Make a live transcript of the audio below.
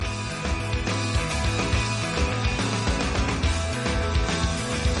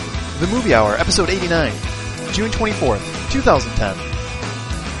The Movie Hour, Episode 89, June 24th, 2010.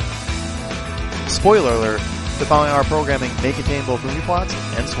 Spoiler alert, the following hour programming may contain both movie plots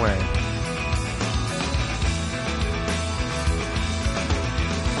and swearing.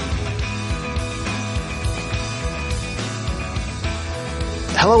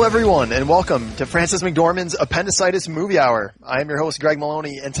 Hello everyone, and welcome to Francis McDormand's Appendicitis Movie Hour. I am your host, Greg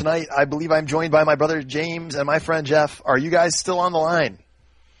Maloney, and tonight I believe I'm joined by my brother James and my friend Jeff. Are you guys still on the line?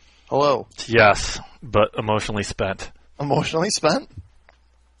 Hello. Yes, but emotionally spent. Emotionally spent?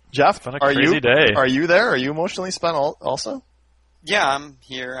 Jeff, it's been a crazy day. Are you there? Are you emotionally spent also? Yeah, I'm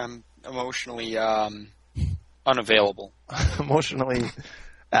here. I'm emotionally unavailable. Emotionally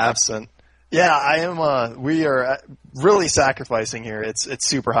absent. Yeah, I am. We are really sacrificing here. It's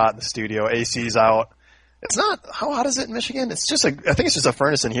super hot in the studio. AC's out. It's not. How hot is it in Michigan? It's just I think it's just a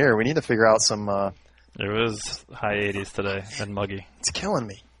furnace in here. We need to figure out some. It was high 80s today and muggy. It's killing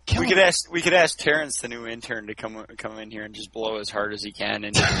me. We could ask Terrence, the new intern, to come in here and just blow as hard as he can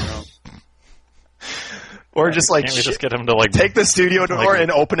into the room. Or just like can't we just get him to take the studio door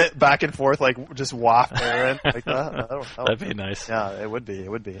and open it back and forth, like just waft air in like that. That'd be nice. Yeah, it would be.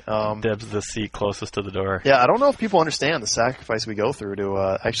 Deb's the seat closest to the door. Yeah, I don't know if people understand the sacrifice we go through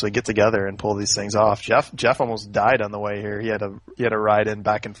to actually get together and pull these things off. Jeff almost died on the way here. He had to ride in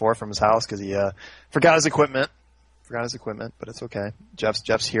back and forth from his house because he forgot his equipment. But it's okay.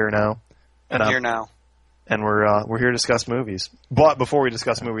 Jeff's here now. I'm here now. And we're here to discuss movies. But before we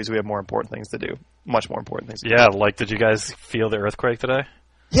discuss movies, we have more important things to do. Much more important things to do. Yeah, did you guys feel the earthquake today?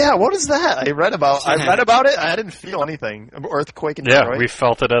 Yeah, what is that? I read about it. I didn't feel anything. Earthquake in Detroit? Yeah, we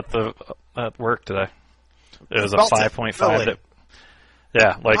felt it at work today. It was a 5.5. Really?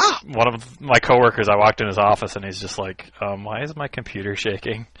 Yeah, one of my coworkers, I walked in his office and he's just like, why is my computer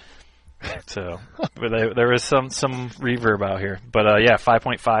shaking? So there was some reverb out here, but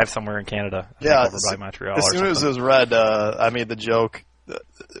 5.5 somewhere in Canada. Yeah, over by Montreal. As soon as it was read, I made the joke.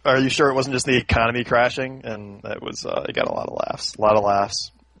 Are you sure it wasn't just the economy crashing? And it was. It got a lot of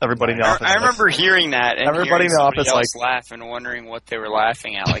laughs. Everybody in the office. I remember hearing that. And everybody in the office else laugh and wondering what they were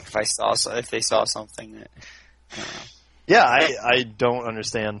laughing at. Like if they saw something that. I don't know. Yeah, I don't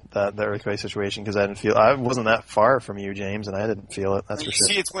understand the earthquake situation because I wasn't that far from you, James, and I didn't feel it. That's for sure.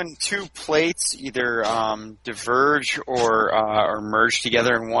 See, it's when two plates either diverge or merge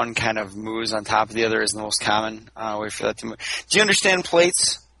together, and one kind of moves on top of the other is the most common way for that to move. Do you understand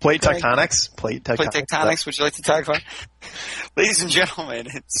plates? Plate tectonics? Plate tectonics, would you like to talk about? Ladies and gentlemen,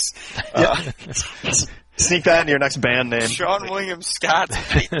 it's... Sneak that into your next band name. Sean William Scott's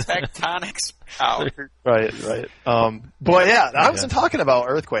Plate Tectonics Power. Right. But yeah, I wasn't talking about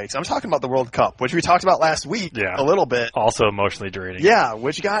earthquakes. I'm talking about the World Cup, which we talked about last week a little bit. Also emotionally draining. Yeah,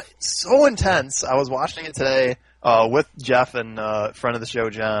 which got so intense. I was watching it today with Jeff and friend of the show,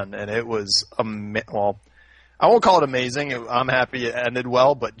 John, and it was, I won't call it amazing. I'm happy it ended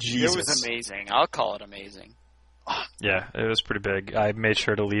well, but Jesus. It was amazing. I'll call it amazing. Yeah, it was pretty big. I made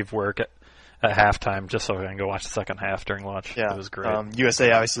sure to leave work at halftime just so I can go watch the second half during lunch. Yeah. It was great. USA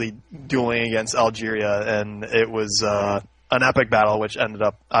obviously dueling against Algeria, and it was an epic battle, which ended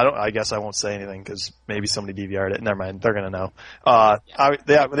up. I guess I won't say anything because maybe somebody DVR'd it. Never mind, they're gonna know.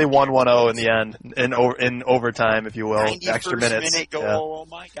 They won 1-0 in the end in overtime, if you will, extra minutes. Minute goal. Yeah. Oh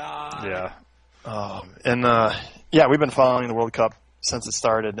my god. Yeah. We've been following the World Cup since it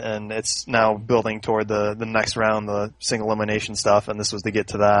started, and it's now building toward the next round, the single elimination stuff, and this was to get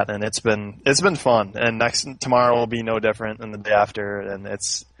to that, and it's been fun. And tomorrow will be no different than the day after. And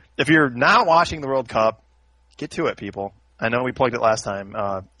if you're not watching the World Cup, get to it, people. I know we plugged it last time,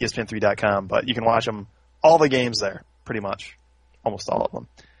 ESPN3.com, but you can watch all the games there, pretty much, almost all of them.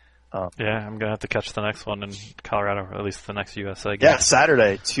 I'm gonna have to catch the next one in Colorado, or at least the next USA game. Yeah,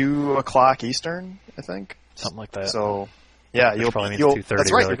 Saturday, 2:00 Eastern, I think, something like that. So. Yeah, you'll probably means 2:30.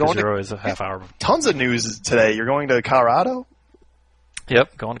 That's right. Really, you're always a half hour. Tons of news today. You're going to Colorado?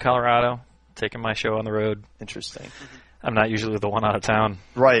 Yep, going to Colorado, taking my show on the road. Interesting. I'm not usually the one out of town.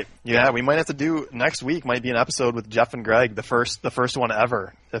 Right. Yeah, we might have to do next week. Might be an episode with Jeff and Greg, the first one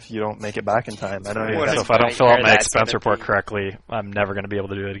ever. If you don't make it back in time, I don't know. So if I don't fill out my expense report correctly, I'm never going to be able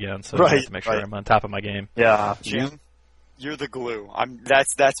to do it again. So I have to make sure I'm on top of my game. Yeah, Jim. You're the glue.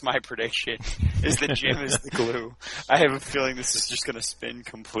 That's my prediction. Is that Jim is the glue. I have a feeling this is just going to spin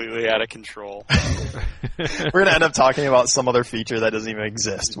completely out of control. We're going to end up talking about some other feature that doesn't even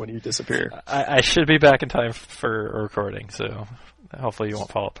exist when you disappear. I should be back in time for a recording, so hopefully you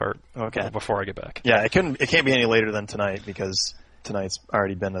won't fall apart before I get back. Yeah, it can't be any later than tonight because tonight's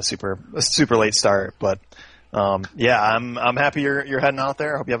already been a super late start. But I'm happy you're heading out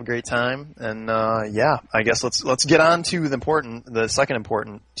there. I hope you have a great time. And I guess let's get on to the second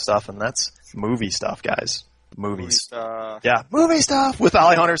important stuff, and that's movie stuff, guys. Movies. Movie stuff with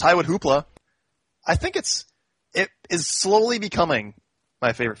Ollie Hunter's Hollywood Hoopla. I think it is slowly becoming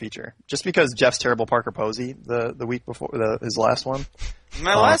my favorite feature, just because Jeff's terrible Parker Posey the week before his last one.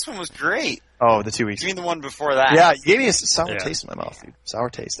 My last one was great. Oh, the 2 weeks. You mean the one before that? Yeah, you gave me a sour taste in my mouth, dude. Sour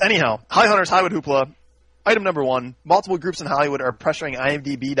taste. Anyhow, Holly Hunter's Hollywood Hoopla. Item number 1. Multiple groups in Hollywood are pressuring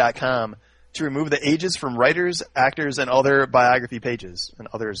IMDb.com to remove the ages from writers, actors, and other biography pages.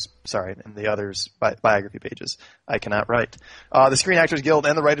 Biography pages. I cannot write. The Screen Actors Guild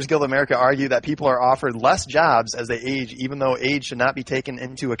and the Writers Guild of America argue that people are offered less jobs as they age, even though age should not be taken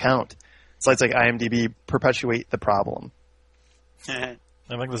into account. Sites like IMDb perpetuate the problem. I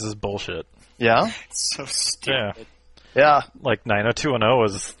think this is bullshit. Yeah? It's so stupid. Yeah. Like 90210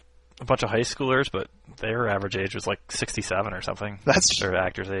 was a bunch of high schoolers, but their average age was like 67 or something. That's their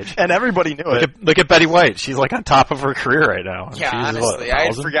actor's age. And everybody knew it. Look at Betty White. She's like on top of her career right now. Yeah, she's, honestly, I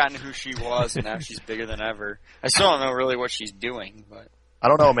had forgotten who she was, and now she's bigger than ever. I still don't know really what she's doing, but I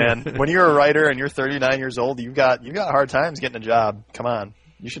don't know, man. When you're a writer and you're 39 years old, you got hard times getting a job. Come on.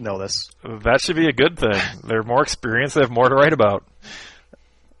 You should know this. That should be a good thing. They're more experienced. They have more to write about.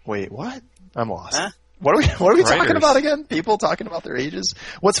 Wait, what? I'm lost. Huh? What are we talking about again? People talking about their ages?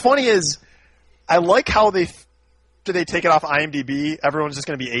 What's funny is I like how they take it off IMDb. Everyone's just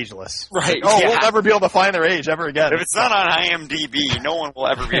going to be ageless. Right. We'll never be able to find their age ever again. If it's not on IMDb, no one will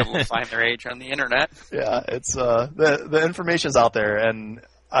ever be able to find their age on the internet. Yeah, it's the information's out there, and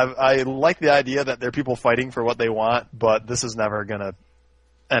I like the idea that there are people fighting for what they want, but this is never going to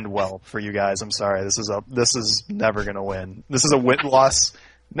end well for you guys. I'm sorry. This is never going to win. This is a win-loss.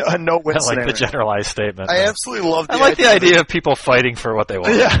 No win. I like the generalized statement. I absolutely love the idea of people fighting for what they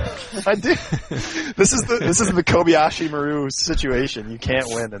want. Yeah, I do. This is the Kobayashi Maru situation. You can't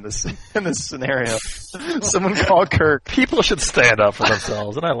win in this scenario. Someone call Kirk. People should stand up for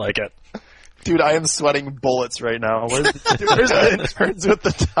themselves, and I like it. Dude, I am sweating bullets right now. Where's the interns with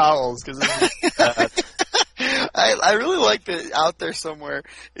the towels? Because I really like that out there somewhere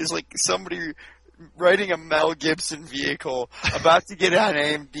is like somebody writing a Mel Gibson vehicle, about to get on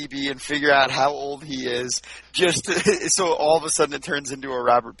IMDb and figure out how old he is, so all of a sudden it turns into a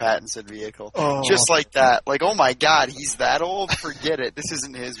Robert Pattinson vehicle. Oh. Just like that. Like, oh my god, he's that old? Forget it. This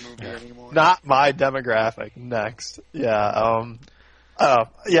isn't his movie anymore. Not my demographic. Next. Yeah.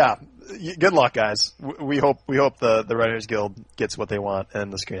 Yeah. Good luck, guys. We hope the Writers Guild gets what they want,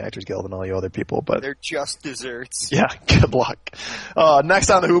 and the Screen Actors Guild and all you other people. But they're just desserts. Yeah, good luck. Next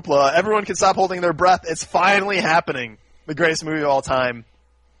on the hoopla, everyone can stop holding their breath. It's finally happening. The greatest movie of all time.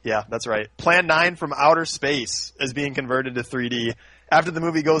 Yeah, that's right. Plan 9 from Outer Space is being converted to 3D. After the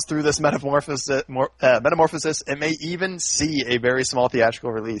movie goes through this metamorphosis, it may even see a very small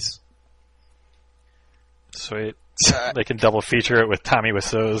theatrical release. Sweet. They can double feature it with Tommy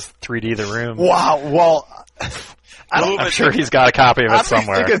Wiseau's 3D The Room. Wow. Well, I'm sure he's got a copy of it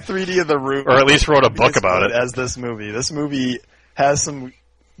somewhere. I think a 3D of The Room, or at least wrote a book about it. As this movie. This movie has some.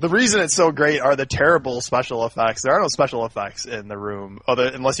 The reason it's so great are the terrible special effects. There are no special effects in The Room,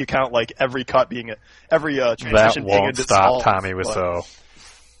 unless you count like every cut being every transition that being won't stop Tommy Wiseau.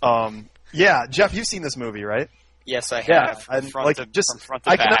 Yeah, Jeff, you've seen this movie, right? Yes, I have. Yeah, from front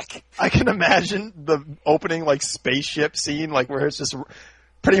to back. I can imagine the opening like spaceship scene, like where it's just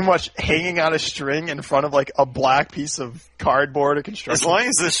pretty much hanging on a string in front of like a black piece of cardboard or construction. As long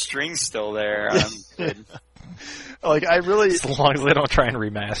as the string's still there, I'm good. Like as long as they don't try and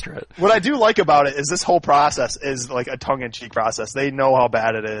remaster it. What I do like about it is this whole process is like a tongue-in-cheek process. They know how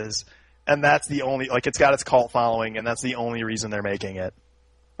bad it is, and that's the only it's got its cult following, and that's the only reason they're making it.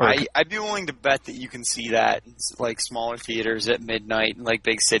 I'd be willing to bet that you can see that in like smaller theaters at midnight in like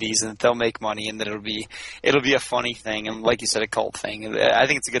big cities, and that they'll make money, and that it'll be a funny thing, and like you said, a cult thing. I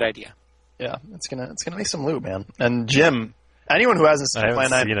think it's a good idea. Yeah, it's gonna make some loot, man. And Jim, anyone who hasn't seen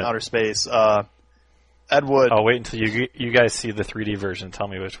Plan 9 in Outer Space, Ed Wood. I'll wait until you guys see the 3D version. Tell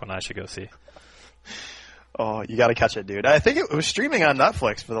me which one I should go see. Oh, you got to catch it, dude. I think it was streaming on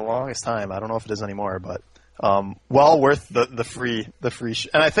Netflix for the longest time. I don't know if it is anymore, but. Well worth the free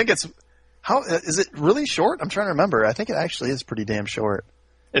and I think is it really short? I'm trying to remember. I think it actually is pretty damn short.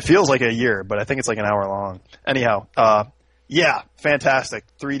 It feels like a year, but I think it's like an hour long. Anyhow, yeah, fantastic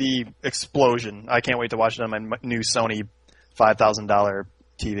 3D explosion. I can't wait to watch it on my new Sony $5,000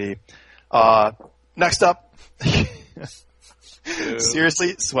 TV. Next up,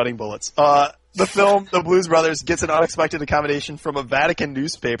 seriously, sweating bullets. The film The Blues Brothers gets an unexpected accommodation from a Vatican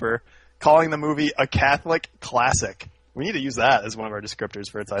newspaper, calling the movie a Catholic classic. We need to use that as one of our descriptors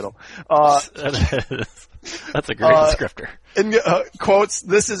for a title. That's a great descriptor. In quotes,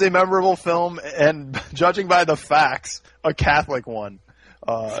 this is a memorable film, and judging by the facts, a Catholic one.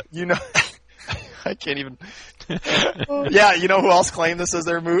 I can't even. Yeah, you know who else claimed this as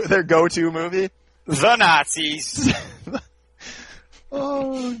their go-to movie? The Nazis.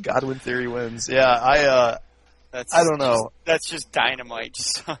 Oh, Godwin theory wins. Yeah, I don't know. That's just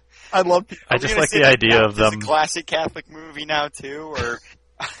dynamite. I love. I just like the idea of them. It's a classic Catholic movie now too, or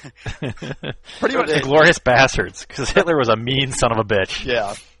pretty much Glorious Bastards, because Hitler was a mean son of a bitch.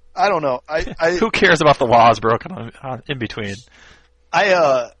 Yeah, I don't know. Who cares about the laws broken in between?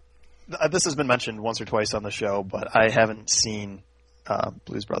 This has been mentioned once or twice on the show, but I haven't seen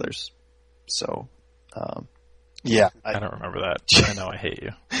Blues Brothers, so yeah. I don't remember that. I know I hate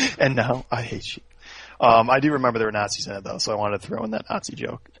you. And now I hate you. I do remember there were Nazis in it, though, so I wanted to throw in that Nazi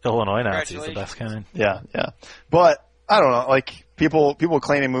joke. Illinois Nazis, the best kind. Yeah. But, I don't know, like, people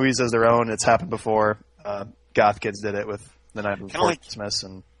claiming movies as their own, it's happened before. Goth Kids did it with The Night Before Christmas.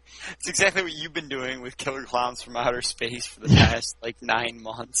 And it's exactly what you've been doing with Killer Clowns from Outer Space for the past, 9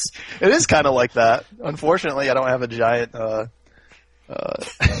 months. It is kind of like that. Unfortunately, I don't have a giant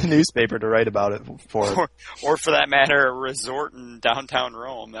newspaper to write about it for. Or for that matter, a resort in downtown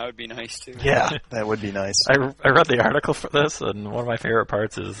Rome. That would be nice, too. Yeah, that would be nice. I read the article for this, and one of my favorite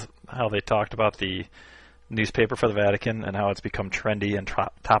parts is how they talked about the newspaper for the Vatican and how it's become trendy and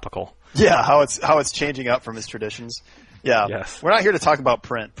topical. Yeah, how it's changing up from its traditions. Yeah. Yes. We're not here to talk about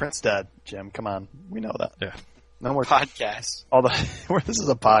print. Print's dead, Jim. Come on. We know that. Yeah. No more podcasts. This is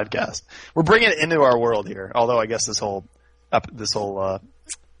a podcast. We're bringing it into our world here, although I guess this whole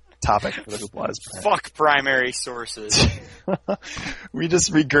topic for the Hoopla is print. Fuck primary sources. We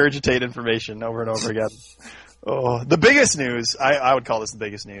just regurgitate information over and over again. Oh, the biggest news, I would call this the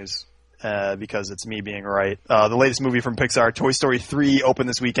biggest news, because it's me being right. The latest movie from Pixar, Toy Story 3, opened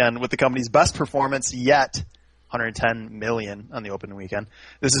this weekend with the company's best performance yet, $110 million on the opening weekend.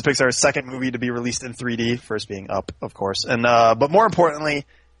 This is Pixar's second movie to be released in 3D, first being Up, of course. And but more importantly,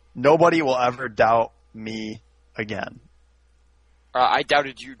 nobody will ever doubt me again. I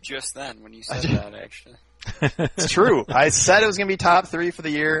doubted you just then when you said that, actually. It's true. I said it was going to be top 3 for the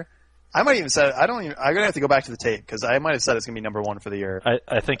year. I might even say I'm going to have to go back to the tape because I might have said it's going to be number 1 for the year.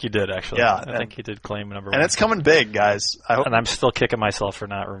 I think you did, actually. Yeah. I think you did claim number 1. And it's coming big, guys. And I'm still kicking myself for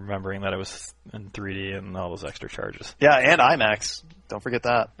not remembering that it was in 3D and all those extra charges. Yeah, and IMAX. Don't forget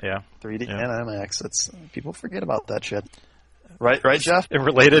that. Yeah. 3D and IMAX. People forget about that shit. Right, Jeff? In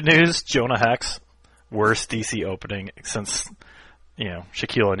related news, Jonah Hex, worst DC opening since...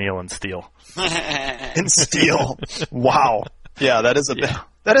 Shaquille O'Neal and Steel. In Steel. Wow. Yeah, that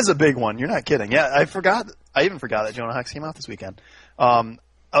is a big one. You're not kidding. Yeah, I even forgot that Jonah Hex came out this weekend. I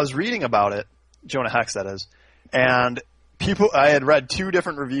was reading about it, Jonah Hex that is, and I had read 2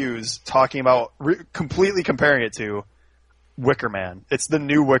 different reviews talking about completely comparing it to Wicker Man. It's the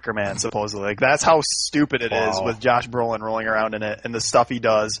new Wicker Man, supposedly. Like, that's how stupid it is with Josh Brolin rolling around in it, and the stuff he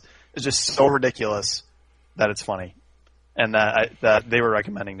does is just so ridiculous that it's funny. And that they were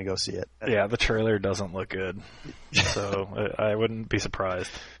recommending to go see it. Yeah, the trailer doesn't look good, so I wouldn't be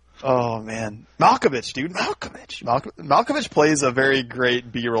surprised. Oh man, Malkovich, dude, Malkovich plays a very great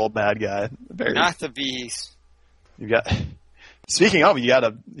B-roll bad guy. Not the bees. Speaking of, you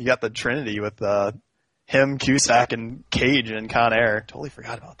got the Trinity with him, Cusack, and Cage and Con Air. Totally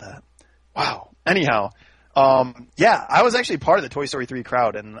forgot about that. Wow. Anyhow, I was actually part of the Toy Story 3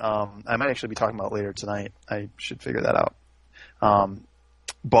 crowd, and I might actually be talking about it later tonight. I should figure that out.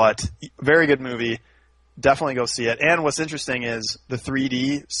 But very good movie. Definitely go see it. And what's interesting is the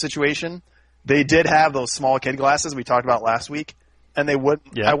 3D situation. They did have those small kid glasses we talked about last week, and they would.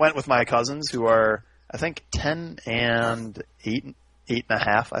 Yeah. I went with my cousins who are, I think, 10 and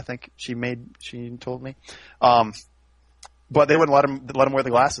 8.5. I think she told me. But they wouldn't let them wear the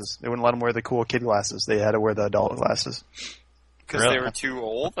glasses. They wouldn't let them wear the cool kid glasses. They had to wear the adult glasses. Because they were too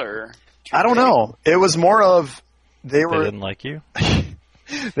old, or I don't know. It was more of they didn't like you. They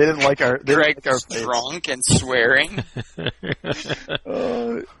didn't like our. Greg was drunk and swearing.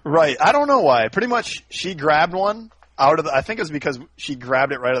 Right. I don't know why. Pretty much, she grabbed one out of the. I think it was because she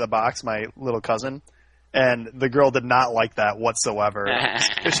grabbed it right out of the box. My little cousin, and the girl did not like that whatsoever.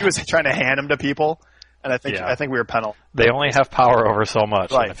 She was trying to hand them to people. And I think we were penalized. They only have power over so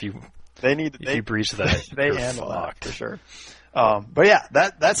much. Right. And if you breach that, they handle that for sure. But yeah,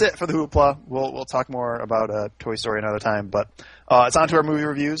 that's it for the Hoopla. We'll talk more about Toy Story another time. But it's on to our movie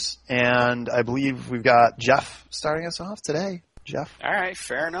reviews, and I believe we've got Jeff starting us off today. Jeff? All right,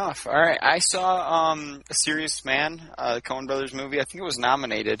 fair enough. All right, I saw A Serious Man, the Coen Brothers movie. I think it was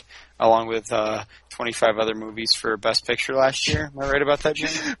nominated along with 25 other movies for Best Picture last year. Am I right about that, Jim?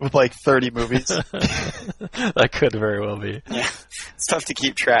 With like 30 movies. That could very well be. Yeah, it's tough to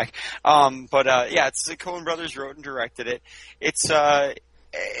keep track. Yeah, it's the Coen Brothers wrote and directed it. It's a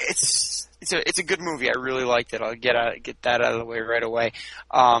good movie. I really liked it. I'll get that out of the way right away.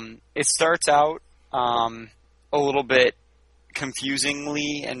 It starts out a little bit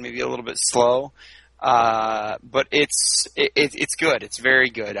confusingly and maybe a little bit slow, but it's good. It's very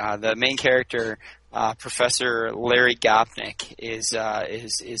good. The main character, Professor Larry Gopnik, is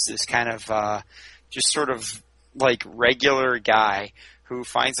this kind of just sort of like regular guy who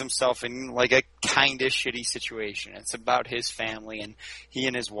finds himself in like a kind of shitty situation. It's about his family, and he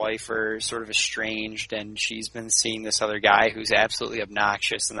and his wife are sort of estranged, and she's been seeing this other guy who's absolutely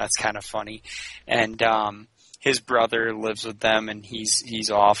obnoxious, and that's kind of funny. And his brother lives with them, and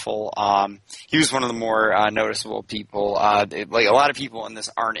he's awful. He was one of the more noticeable people. Like a lot of people in this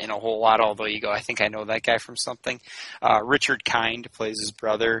aren't in a whole lot, although you go, I think I know that guy from something. Richard Kind plays his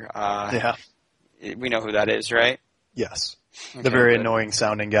brother. Yeah. We know who that is, right? Yes. Okay, the very good. annoying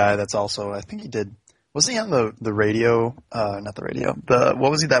sounding guy that's also, I think he did, wasn't he on the radio, not the radio,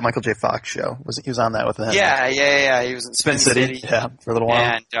 what was he, that Michael J. Fox show? He was on that with him? Yeah. He was in Spin City. Yeah, for a little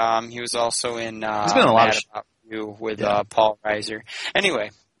while. And he was also in He's been in a lot of About You with Paul Reiser.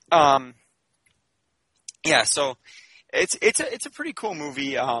 Anyway, so it's a pretty cool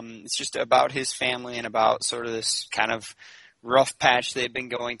movie. It's just about his family and about sort of this kind of rough patch they've been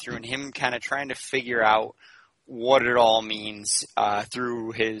going through, and him kind of trying to figure out what it all means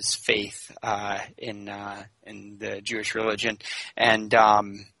through his faith in the Jewish religion, and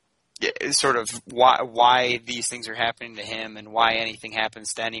sort of why these things are happening to him, and why anything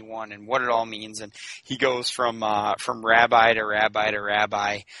happens to anyone, and what it all means. And he goes from rabbi to rabbi to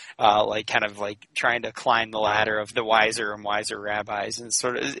rabbi, like kind of like trying to climb the ladder of the wiser and wiser rabbis, and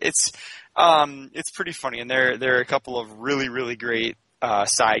sort of it's pretty funny. And there are a couple of really, really great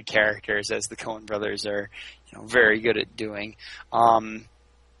side characters, as the Coen brothers are, very good at doing.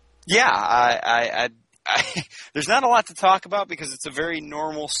 There's not a lot to talk about because it's a very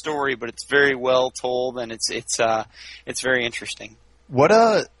normal story, but it's very well told, and it's very interesting.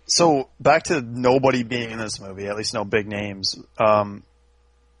 So back to nobody being in this movie, at least no big names. Do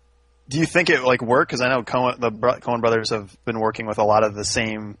you think it worked? Because I know the Coen brothers have been working with a lot of the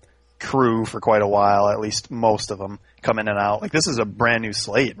same crew for quite a while, at least most of them come in and out. This is a brand new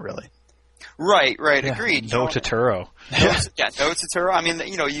slate, really. Right, Yeah. agreed. No Totoro. No Totoro. I mean,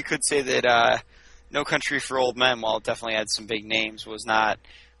 you could say that No Country for Old Men, while it definitely had some big names, was not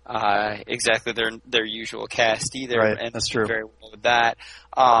exactly their usual cast either. Right, and that's true. Very well with that.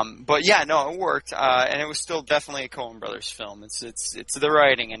 But yeah, no, it worked, and it was still definitely a Coen Brothers film. It's the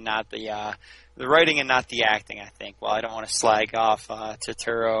writing and not the acting, I think. Well, I don't want to slag off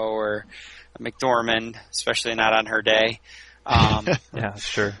Totoro or McDormand, especially not on her day. Yeah,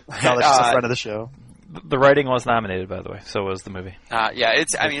 sure. Now that she's a friend of the show. The writing was nominated, by the way. So was the movie.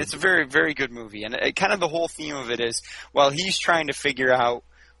 It's a very, very good movie, and kind of the whole theme of it is, while he's trying to figure out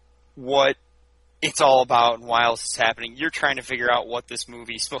what it's all about and why else it's happening, you're trying to figure out what this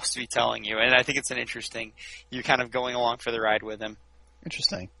movie is supposed to be telling you, and I think it's you're kind of going along for the ride with him.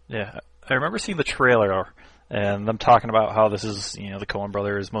 Interesting. Yeah, I remember seeing the trailer and them talking about how this is, the Coen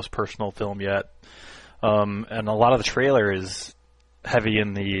brothers' most personal film yet. And a lot of the trailer is heavy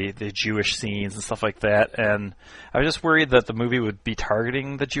in the Jewish scenes and stuff like that, and I was just worried that the movie would be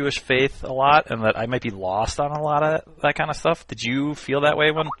targeting the Jewish faith a lot, and that I might be lost on a lot of that kind of stuff. Did you feel that way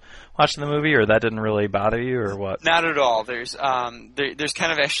when watching the movie, or that didn't really bother you, or what? Not at all. There's kind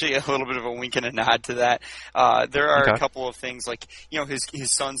of actually a little bit of a wink and a nod to that. There are a couple of things, like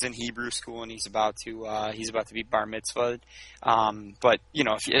his son's in Hebrew school and he's about to be bar mitzvahed. But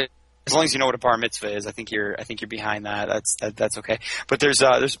as long as you know what a bar mitzvah is, I think you're behind that. That's okay. But there's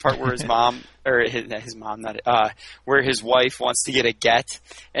a part where his mom, or his mom, where his wife wants to get a get,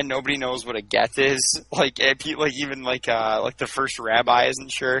 and nobody knows what a get is. Even the first rabbi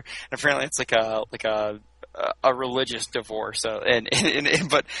isn't sure. And apparently it's like a religious divorce. But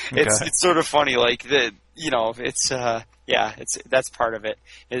it's sort of funny. That's part of it,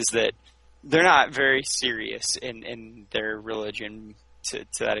 is that they're not very serious in their religion. To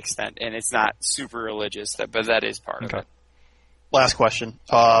that extent, and it's not super religious, but that is part of it. Last question.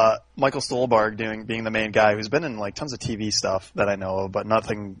 Michael Stuhlbarg being the main guy, who's been in tons of TV stuff that I know of, but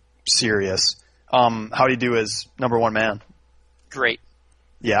nothing serious. How do you do as number one man? Great.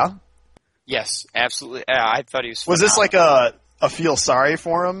 Yeah? Yes, absolutely. I thought he was phenomenal. Was this like a a feel sorry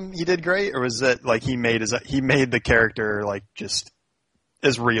for him he did great, or was it like he made the character like just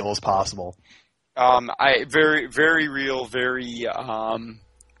as real as possible? Very, very real, very,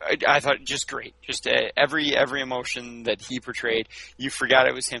 I thought just great. Just every emotion that he portrayed, you forgot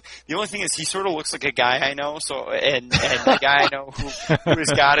it was him. The only thing is he sort of looks like a guy I know, and a guy I know who has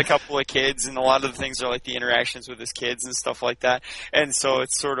got a couple of kids, and a lot of the things are like the interactions with his kids and stuff like that. And so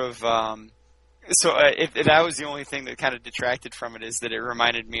it's sort of, if that was the only thing that kind of detracted from it, is that it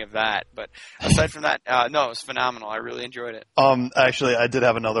reminded me of that. But aside from that, no, it was phenomenal. I really enjoyed it. Actually, I did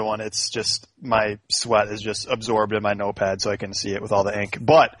have another one. It's just my sweat is just absorbed in my notepad, so I can see it with all the ink.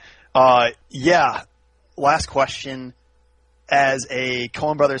 But yeah, last question: as a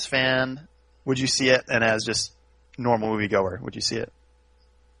Coen Brothers fan, would you see it? And as just normal moviegoer, would you see it?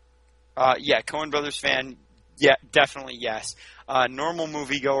 Yeah, Coen Brothers fan. Yeah, definitely yes. Normal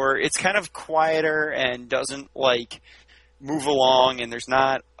moviegoer, it's kind of quieter and doesn't like move along, and there's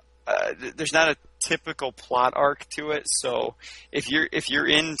not a typical plot arc to it. So if you're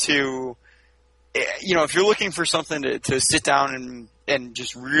into, if you're looking for something to sit down and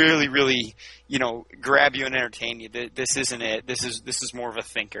just really, really, grab you and entertain you, this isn't it. This is more of a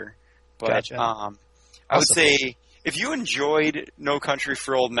thinker. But Gotcha. I would say if you enjoyed No Country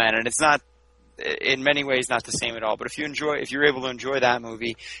for Old Men, and it's not, in many ways, not the same at all. But if you're able to enjoy that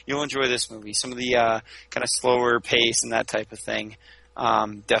movie, you'll enjoy this movie. Some of the kind of slower pace and that type of thing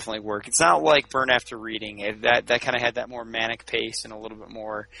definitely work. It's not like Burn After Reading. That kind of had that more manic pace and a little bit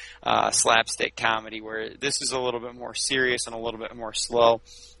more slapstick comedy, where this is a little bit more serious and a little bit more slow.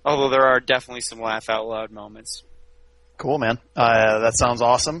 Although there are definitely some laugh out loud moments. Cool, man. That sounds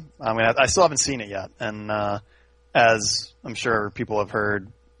awesome. I still haven't seen it yet, and as I'm sure people have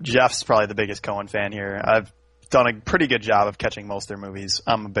heard, Jeff's probably the biggest Coen fan here. I've done a pretty good job of catching most of their movies.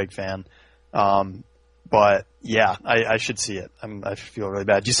 I'm a big fan. But yeah, I should see it. I feel really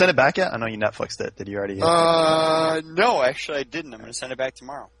bad. Did you send it back yet? I know you Netflixed it. Did you already? No, actually I didn't. I'm going to send it back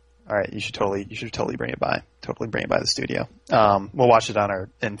tomorrow. All right. You should totally bring it by. Totally bring it by the studio. We'll watch it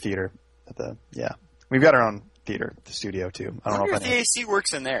in theater We've got our own theater, the studio too. I don't know if the AC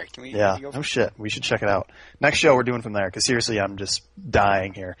works in there. Can we? Yeah. No shit. We should check it out. Next show we're doing from there, because seriously, I'm just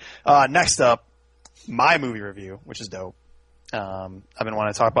dying here. Next up, my movie review, which is dope. I've been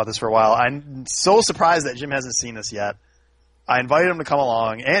wanting to talk about this for a while. I'm so surprised that Jim hasn't seen this yet. I invited him to come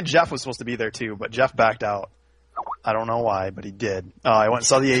along, and Jeff was supposed to be there too, but Jeff backed out. I don't know why, but he did. I went and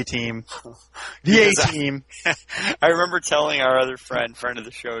saw the A-Team. The A-Team. I remember telling our other friend of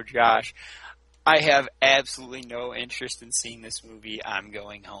the show, Josh, I have absolutely no interest in seeing this movie. I'm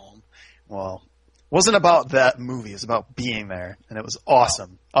going home. Well, it wasn't about that movie. It was about being there, and it was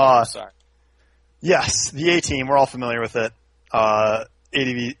awesome. Sorry. Yes, the A-Team. We're all familiar with it. 80s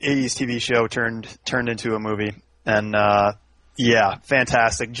TV show turned into a movie, and yeah,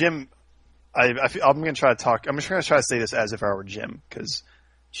 fantastic. Jim, I'm going to try to talk. I'm just going to try to say this as if I were Jim, because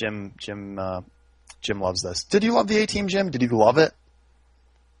Jim loves this. Did you love the A-Team, Jim? Did you love it?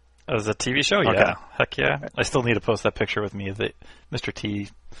 As a TV show, yeah. Okay. Heck yeah. I still need to post that picture with me, the Mr. T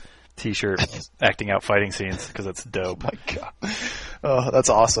T-shirt acting out fighting scenes, because it's dope. Oh my god. Oh, that's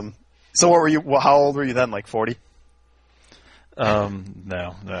awesome. So what were you? How old were you then? Like 40?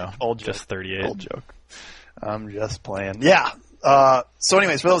 No. Old just 38. Old joke. I'm just playing. Yeah. So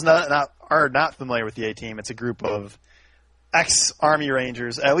anyways, for those not familiar with the A-Team, it's a group of ex-Army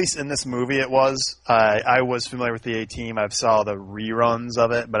Rangers. At least in this movie it was. I was familiar with the A-Team. I saw the reruns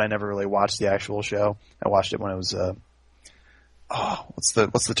of it, but I never really watched the actual show. I watched it when it was what's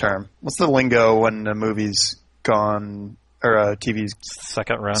the term? What's the lingo when a movie's gone or TV's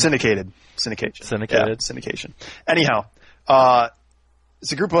second run? Syndication. Yeah, syndication. Anyhow,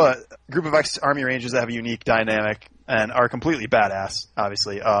 it's a group of ex-Army Rangers that have a unique dynamic and are completely badass,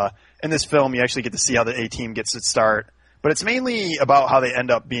 obviously. In this film, you actually get to see how the A-Team gets its start, but it's mainly about how they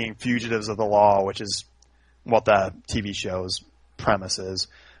end up being fugitives of the law, which is what the TV show's premise is.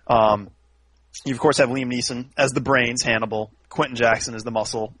 You, of course, have Liam Neeson as the brains, Hannibal. Quentin Jackson is the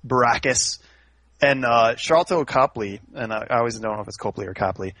muscle, Baracus. And Charlton Copley, and I always don't know if it's Copley or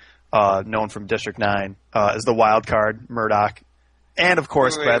Copley, known from District 9, is the wild card, Murdoch. And, of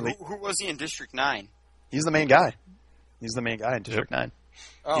course, Bradley. Who was he in District 9? He's the main guy. He's the main guy in District 9.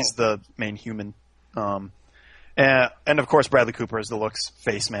 Oh. He's the main human. And, of course, Bradley Cooper is the looks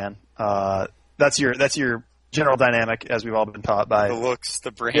face man. That's your general dynamic, as we've all been taught by. The looks,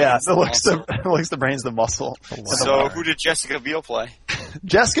 the brains. Yeah, the looks, the brains, the muscle. So who did Jessica Biel play?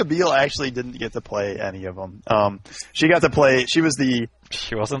 Jessica Biel actually didn't get to play any of them. She got to play. She was the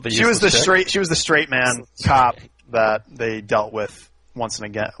straight man cop that they dealt with once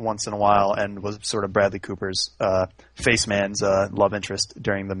in a while, and was sort of Bradley Cooper's face man's love interest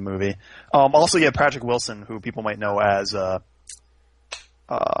during the movie. Also, you have Patrick Wilson, who people might know as Night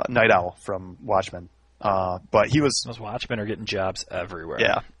Owl from Watchmen. But he was those Watchmen are getting jobs everywhere.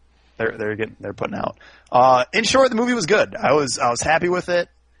 Yeah, they're putting out. In short, the movie was good. I was happy with it.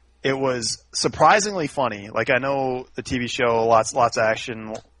 It was surprisingly funny. Like, I know the TV show, lots of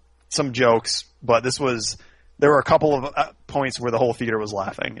action, some jokes, but there were a couple of points where the whole theater was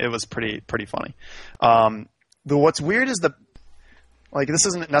laughing. It was pretty funny. What's weird is this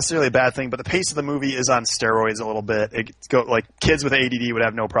isn't necessarily a bad thing, but the pace of the movie is on steroids a little bit. Kids with ADD would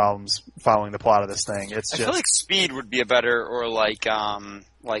have no problems following the plot of this thing. I feel like speed would be a better, or like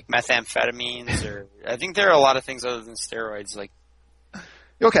methamphetamines, or I think there are a lot of things other than steroids. Like,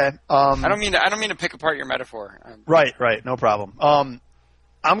 okay, I don't mean to pick apart your metaphor. Right, no problem.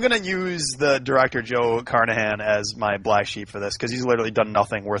 I'm going to use the director, Joe Carnahan, as my black sheep for this, because he's literally done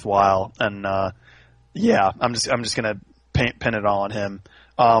nothing worthwhile. And, I'm just going to pin it all on him.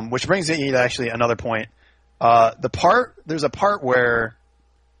 Which brings me to actually another point. There's a part where,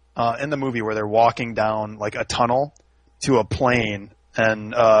 in the movie where they're walking down, like, a tunnel to a plane.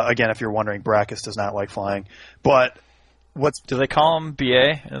 And, again, if you're wondering, Brackus does not like flying. But do they call him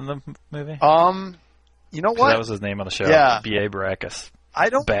B.A. in the movie? You know what? That was his name on the show. Yeah. B.A. Brackus.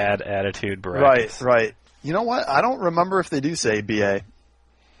 Bad attitude Brackus. Right. You know what? I don't remember if they do say B.A.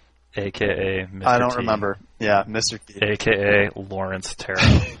 A.K.A. Mr. I don't T. remember. Yeah, Mr. T. A.K.A. Lawrence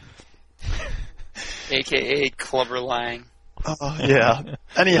Terrell. A.K.A. Clubber Lang. Yeah.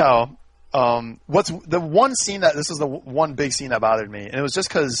 Anyhow, what's the one scene this was the one big scene that bothered me, and it was just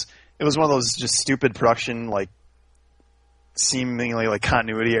because it was one of those just stupid production, like, seemingly like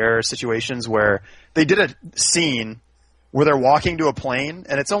continuity error situations where they did a scene where they're walking to a plane,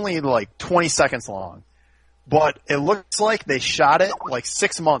 and it's only like 20 seconds long. But it looks like they shot it like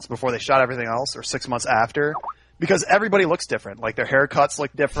 6 months before they shot everything else, or 6 months after, because everybody looks different. Like, their haircuts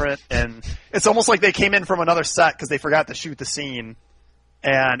look different, and it's almost like they came in from another set because they forgot to shoot the scene,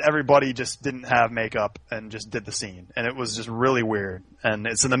 and everybody just didn't have makeup and just did the scene. And it was just really weird. And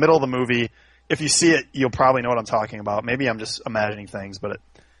it's in the middle of the movie. If you see it, you'll probably know what I'm talking about. Maybe I'm just imagining things, but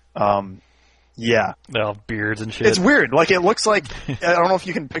yeah. They all have beards and shit. It's weird. Like, it looks like, I don't know if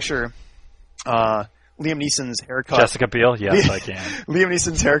you can picture Liam Neeson's haircut. Jessica Biel? Yes, I can. Liam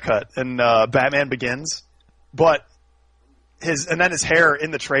Neeson's haircut in Batman Begins. But then his hair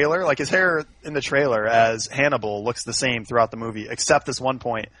in the trailer, like his hair in the trailer as Hannibal looks the same throughout the movie, except this one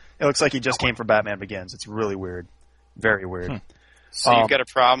point. It looks like he just came from Batman Begins. It's really weird. Very weird. So you've got a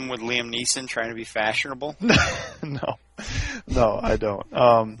problem with Liam Neeson trying to be fashionable? No, I don't.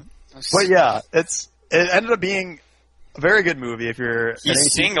 But yeah, it ended up being a very good movie. If you're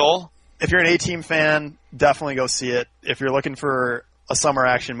single, if you're an A-Team fan, definitely go see it. If you're looking for a summer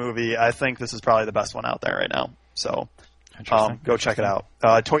action movie, I think this is probably the best one out there right now. So go check it out.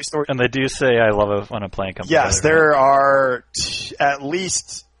 Toy Story. And they do say I love it when a plane comes. Yes, together. there are at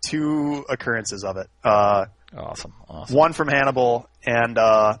least 2 occurrences of it. Awesome. One from Hannibal, and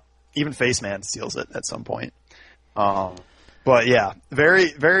even Faceman steals it at some point. But yeah,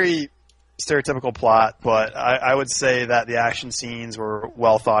 very, very stereotypical plot, but I would say that the action scenes were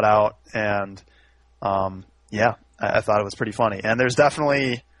well thought out, and yeah, I thought it was pretty funny. And it's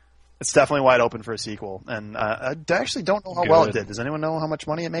definitely wide open for a sequel, and I actually don't know how well it did. Does anyone know how much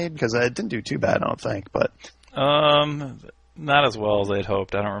money it made? Because it didn't do too bad, I don't think. But not as well as they'd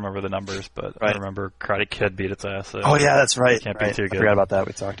hoped. I don't remember the numbers, but I remember Karate Kid beat its ass. So oh yeah, that's right. Can't be too good. I forgot about that.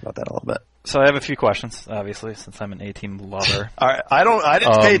 We talked about that a little bit. So I have a few questions, obviously, since I'm an A-Team lover. All right, I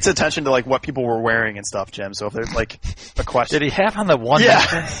didn't pay attention to like what people were wearing and stuff, Jim. So if there's like a question, did he have on the one?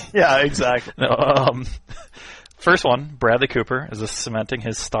 Yeah, exactly. No, first one, Bradley Cooper. Is this cementing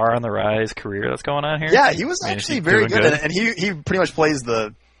his star on the rise career that's going on here? Yeah, he was actually very good, and he pretty much plays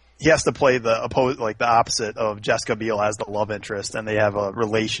he has to play the opposite of Jessica Biel as the love interest, and they have a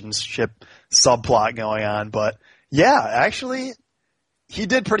relationship subplot going on. But yeah, actually, he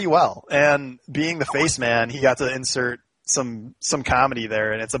did pretty well. And being the face man, he got to insert some comedy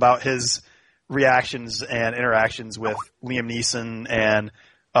there, and it's about his reactions and interactions with Liam Neeson and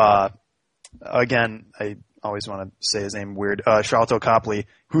again, I always want to say his name weird, Charlton Copley,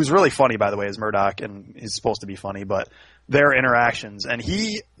 who's really funny, by the way, as Murdoch, and he's supposed to be funny, but their interactions, and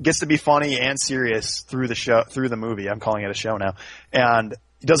he gets to be funny and serious through the movie. I'm calling it a show now, and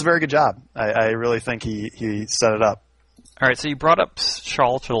he does a very good job. I really think he set it up. All right, so you brought up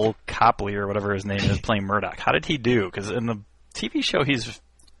Charlton Copley or whatever his name is playing Murdoch. How did he do? Because in the TV show, he's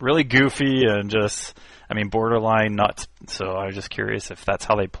really goofy and just, borderline nuts. So I was just curious if that's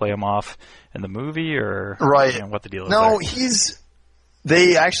how they play him off in the movie, or right. What the deal is. No, there.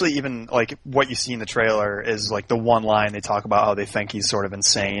 They actually even, like, what you see in the trailer is, like, the one line they talk about how they think he's sort of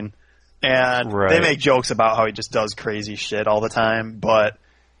insane. And they make jokes about how he just does crazy shit all the time, but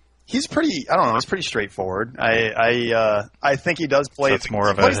he's pretty, I don't know, he's pretty straightforward. I think he does play... So it's more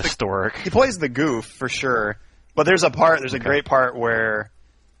of a historic... He plays the goof, for sure. But there's a great part where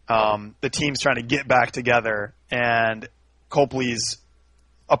the team's trying to get back together, and Copley's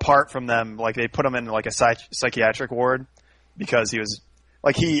apart from them. Like, they put him in, like, a psychiatric ward because he was...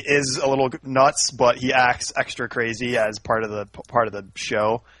 Like, he is a little nuts, but he acts extra crazy as part of the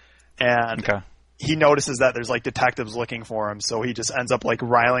show. And he notices that there's, like, detectives looking for him, so he just ends up, like,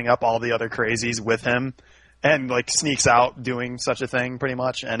 riling up all the other crazies with him and, like, sneaks out doing such a thing, pretty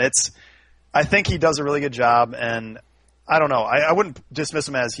much. And I think he does a really good job, and I don't know. I wouldn't dismiss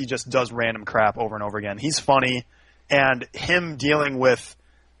him as he just does random crap over and over again. He's funny, and him dealing with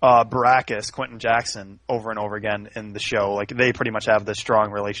Baracus, Quentin Jackson, over and over again in the show. Like, they pretty much have this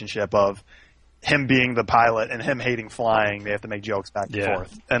strong relationship of him being the pilot and him hating flying. They have to make jokes back and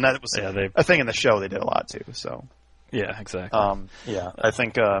forth, and that was a thing in the show. They did a lot too. So yeah, exactly. I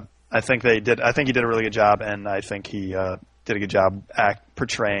think he did a really good job, and I think he did a good job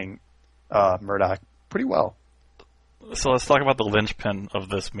portraying Murdoch pretty well. So let's talk about the linchpin of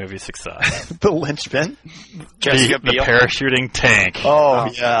this movie's success. The linchpin? The parachuting tank. Oh,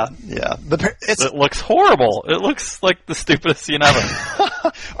 yeah. It looks horrible. It looks like the stupidest scene ever.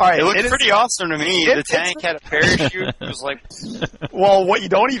 All right, it looked pretty awesome to me. The tank had a parachute. It was like... Well, what you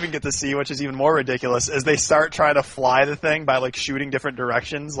don't even get to see, which is even more ridiculous, is they start trying to fly the thing by, like, shooting different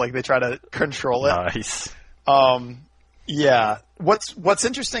directions. Like, they try to control it. Nice. Yeah. What's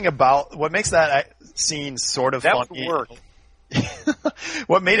interesting about what makes that scene sort of funny? Work.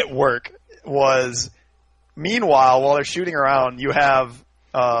 What made it work was, meanwhile, while they're shooting around, you have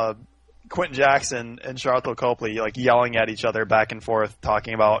Quentin Jackson and Charlotte Copley, like, yelling at each other back and forth,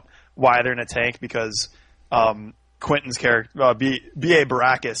 talking about why they're in a tank, because Quentin's character, B.A.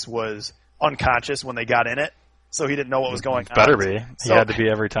 Baracus, was unconscious when they got in it, so he didn't know what was going on. Better be. He had to be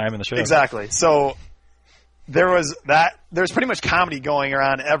every time in the show. Exactly. So there's pretty much comedy going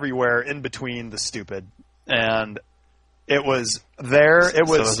around everywhere in between the stupid, and it was there. It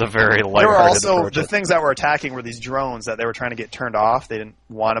was a very lighthearted There were also approach. The things that were attacking were these drones that they were trying to get turned off. They didn't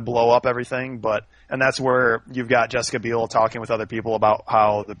want to blow up everything, and that's where you've got Jessica Biel talking with other people about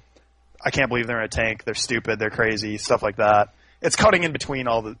how I can't believe they're in a tank. They're stupid. They're crazy. Stuff like that. It's cutting in between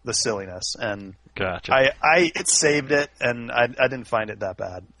all the silliness, and gotcha. It saved it, and I didn't find it that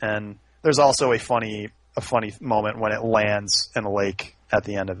bad. And there's also a funny moment when it lands in the lake at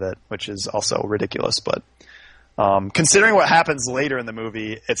the end of it, which is also ridiculous. But considering what happens later in the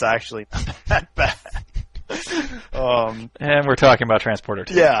movie, it's actually not that bad. And we're talking about Transporter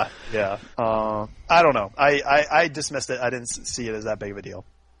 2. Yeah. I don't know. I dismissed it. I didn't see it as that big of a deal.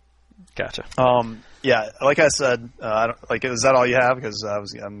 Gotcha. Yeah, like I said, is that all you have? Because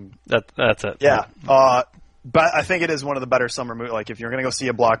that's it. Yeah. But I think it is one of the better summer movies. Like, if you're going to go see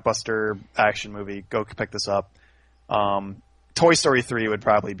a blockbuster action movie, go pick this up. Toy Story 3 would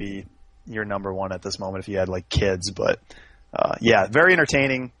probably be your number one at this moment if you had, like, kids. But, yeah, very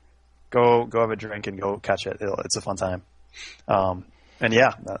entertaining. Go have a drink and go catch it. It's a fun time. And,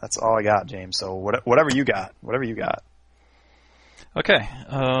 yeah, that's all I got, James. So whatever you got. Okay.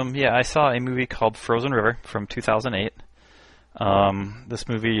 Yeah, I saw a movie called Frozen River from 2008. This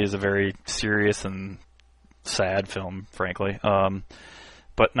movie is a very serious and sad film, frankly,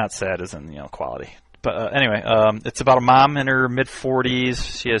 but not sad as in quality. But anyway, it's about a mom in her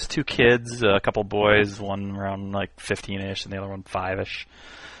mid-40s. She has two kids, a couple boys, one around like 15-ish and the other one 5-ish.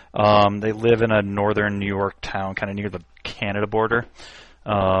 They live in a northern New York town, kind of near the Canada border.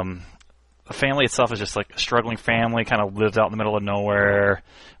 The family itself is just like a struggling family, kind of lives out in the middle of nowhere,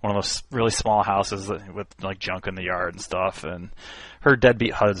 one of those really small houses with like junk in the yard and stuff. And her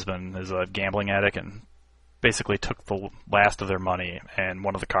deadbeat husband is a gambling addict and basically took the last of their money and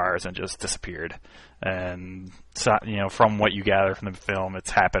one of the cars and just disappeared. And so, from what you gather from the film,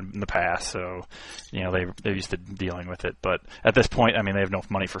 it's happened in the past, so they're used to dealing with it. But at this point, I mean, they have no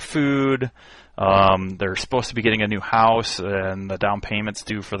money for food. They're supposed to be getting a new house, and the down payment's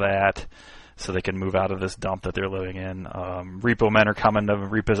due for that, so they can move out of this dump that they're living in. Repo men are coming to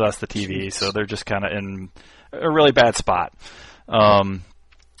repossess the TV, so they're just kind of in a really bad spot.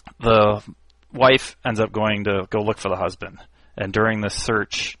 The wife ends up going to go look for the husband, and during the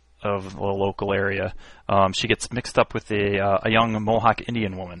search of the local area, she gets mixed up with a young Mohawk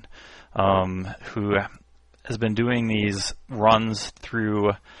Indian woman who has been doing these runs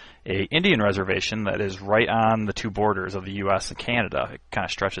through a Indian reservation that is right on the two borders of the U.S. and Canada. It kind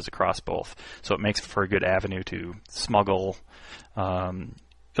of stretches across both, so it makes for a good avenue to smuggle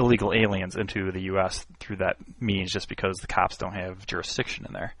illegal aliens into the U.S. through that means, just because the cops don't have jurisdiction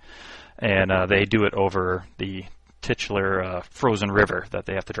in there. And they do it over the titular frozen river that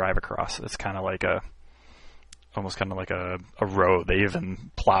they have to drive across. It's kind of like almost kind of like a road. They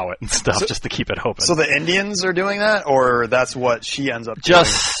even plow it and stuff just to keep it open. So the Indians are doing that, or that's what she ends up doing?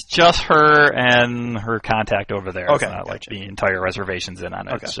 Just her and her contact over there. Okay, it's not like the entire reservation's in on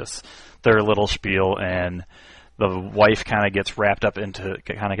it. Okay. It's just their little spiel, and the wife kind of gets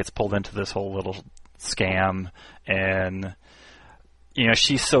pulled into this whole little scam, and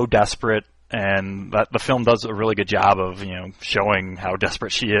she's so desperate. And the film does a really good job of, showing how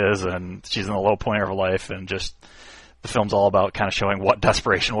desperate she is, and she's in the low point of her life, and just the film's all about kind of showing what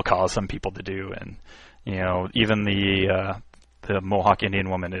desperation will cause some people to do. And, even the Mohawk Indian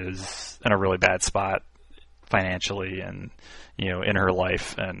woman is in a really bad spot financially and, in her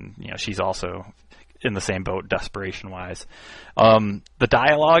life, and, she's also in the same boat desperation-wise. The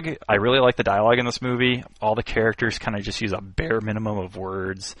dialogue, I really like the dialogue in this movie. All the characters kind of just use a bare minimum of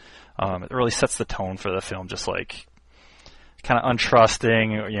words. It really sets the tone for the film, just like kind of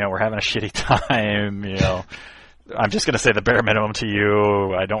untrusting. We're having a shitty time. I'm just going to say the bare minimum to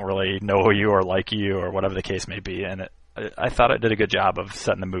you. I don't really know you or like you or whatever the case may be. And I thought it did a good job of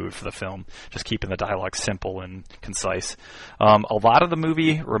setting the mood for the film, just keeping the dialogue simple and concise. A lot of the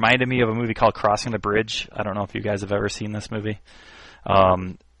movie reminded me of a movie called Crossing the Bridge. I don't know if you guys have ever seen this movie.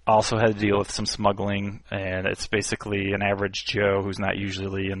 Also had to deal with some smuggling, and it's basically an average Joe who's not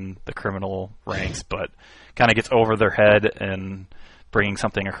usually in the criminal ranks, but kind of gets over their head and bringing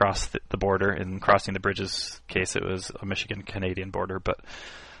something across the border. In Crossing the Bridge's case, it was a Michigan-Canadian border, but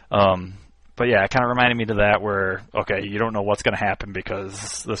yeah, it kind of reminded me to that where, okay, you don't know what's going to happen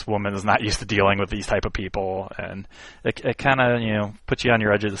because this woman is not used to dealing with these type of people, and it kind of, puts you on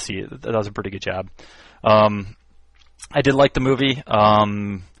your edge of the seat. It does a pretty good job. I did like the movie.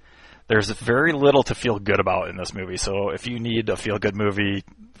 There's very little to feel good about in this movie, so if you need a feel-good movie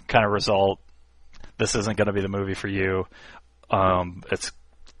kind of result, this isn't going to be the movie for you. It's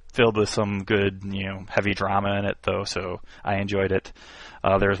filled with some good, heavy drama in it, though, so I enjoyed it.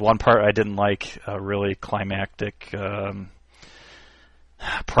 There's one part I didn't like, a really climactic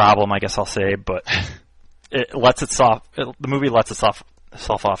problem, I guess I'll say, but the movie lets itself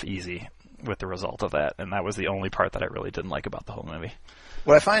off easy with the result of that, and that was the only part that I really didn't like about the whole movie.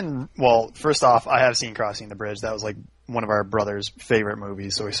 What I find, well, first off, I have seen Crossing the Bridge. That was like one of our brother's favorite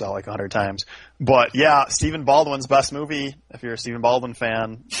movies, so we saw it like 100 times. But yeah, Stephen Baldwin's best movie. If you're a Stephen Baldwin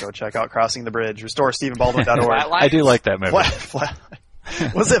fan, go check out Crossing the Bridge. RestoreStephenBaldwin.org. I do like that movie.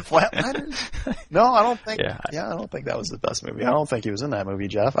 Was it Flatliners? No, I don't think. Yeah, I don't think that was the best movie. I don't think he was in that movie,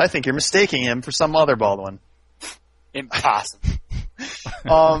 Jeff. I think you're mistaking him for some other Baldwin. Impossible.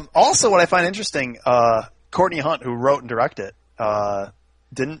 Also, what I find interesting, Courtney Hunt, who wrote and directed,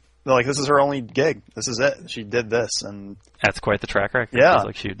 didn't like this is her only gig. This is it. She did this, and that's quite the track record. Yeah, she's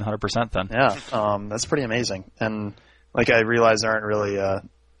like shooting 100% then. Yeah, that's pretty amazing. And like I realize there aren't really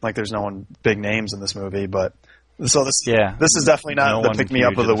like there's no one big names in this movie, but so this is definitely not the pick me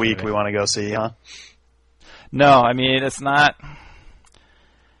up of the week we want to go see, huh? No, I mean it's not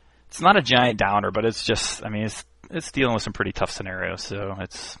a giant downer, but it's just it's dealing with some pretty tough scenarios, so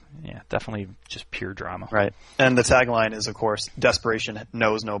it's definitely just pure drama. Right. And the tagline is, of course, desperation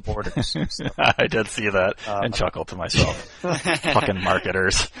knows no borders. So. I did see that and chuckled to myself. Fucking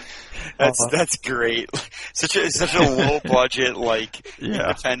marketers. That's great. Such a low budget,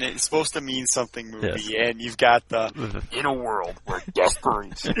 independent. It's supposed to mean something movie, and you've got the in a world where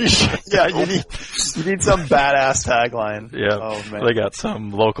desperation. Yeah, you need some badass tagline. Yeah, oh, man. They got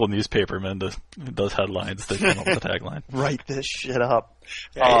some local newspaperman that does headlines. They come up with the tagline. Write this shit up.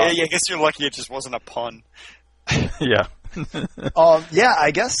 Yeah, I guess you're lucky it just wasn't a pun. Yeah. Yeah,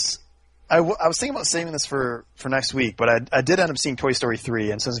 I guess. I was thinking about saving this for next week, but I did end up seeing Toy Story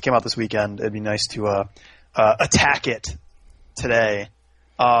 3, and since it came out this weekend, it'd be nice to attack it today.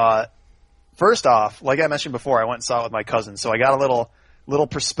 First off, like I mentioned before, I went and saw it with my cousin, so I got a little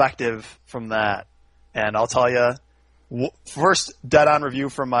perspective from that, and I'll tell you, first dead-on review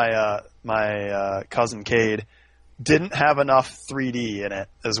from my cousin Cade, didn't have enough 3D in it,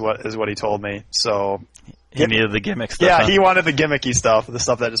 is what he told me, so... He needed the gimmick stuff. Yeah, he wanted the gimmicky stuff, the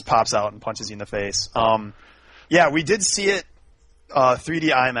stuff that just pops out and punches you in the face. Yeah, we did see it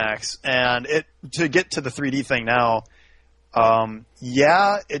 3D IMAX, and to get to the 3D thing now,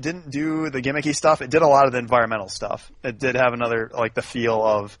 it didn't do the gimmicky stuff. It did a lot of the environmental stuff. It did have another, the feel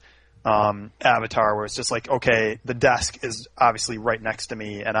of Avatar, where it's just like, okay, the desk is obviously right next to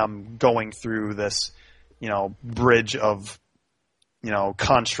me, and I'm going through this, bridge of,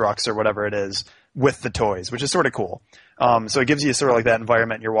 constructs or whatever it is with the toys, which is sort of cool. So it gives you sort of like that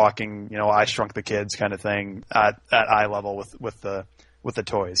environment. You're walking, I Shrunk the Kids kind of thing at eye level with the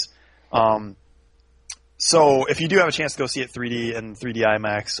toys. So if you do have a chance to go see it 3D and 3D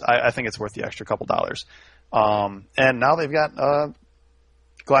IMAX, I think it's worth the extra couple dollars. And now they've got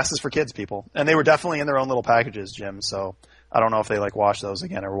glasses for kids, people. And they were definitely in their own little packages, Jim, so I don't know if they wash those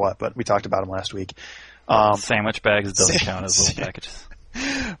again or what, but we talked about them last week. Sandwich bags doesn't count as little packages.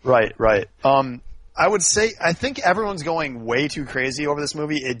 Right. I would say, I think everyone's going way too crazy over this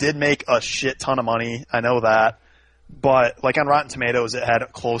movie. It did make a shit ton of money. I know that. But, on Rotten Tomatoes, it had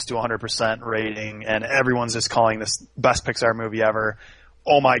close to 100% rating, and everyone's just calling this best Pixar movie ever.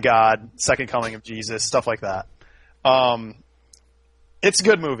 Oh my God, Second Coming of Jesus, stuff like that. It's a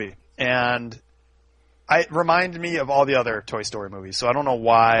good movie, and it reminded me of all the other Toy Story movies, so I don't know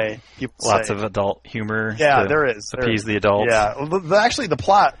why people Lots of adult humor. Yeah, there is. Appease the adults. Yeah, actually, the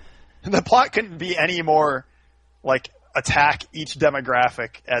plot couldn't be any more, attack each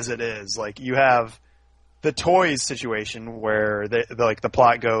demographic as it is. You have the toys situation where the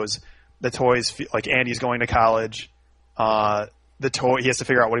plot goes, the toys, Andy's going to college, he has to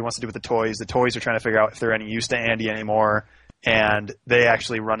figure out what he wants to do with the toys. The toys are trying to figure out if they're any use to Andy anymore, and they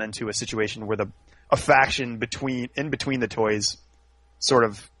actually run into a situation where a faction in between the toys sort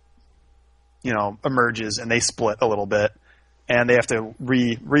of, emerges, and they split a little bit, and they have to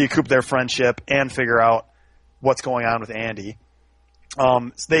recoup their friendship and figure out what's going on with Andy.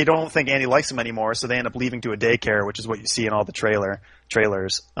 They don't think Andy likes him anymore, so they end up leaving to a daycare, which is what you see in all the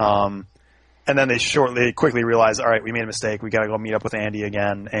trailers. And then they quickly realize, all right, we made a mistake. We got to go meet up with Andy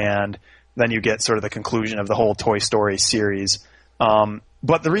again. And then you get sort of the conclusion of the whole Toy Story series.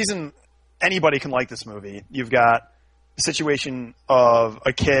 But the reason anybody can like this movie, you've got the situation of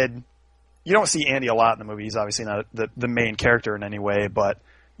a kid. You don't see Andy a lot in the movie. He's obviously not the main character in any way, but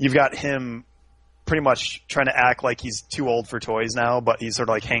you've got him pretty much trying to act like he's too old for toys now, but he sort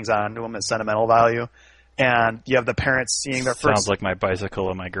of hangs on to them as sentimental value. And you have the parents seeing their first... Sounds like my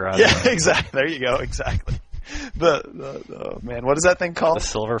bicycle in my garage. Yeah, exactly. There you go. Exactly. The man, what is that thing called? The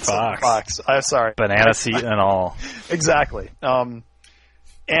Silver Fox. Silver Fox. I'm sorry. Banana seat and all. Exactly. And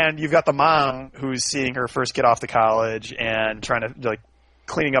you've got the mom who's seeing her first kid off to college and trying to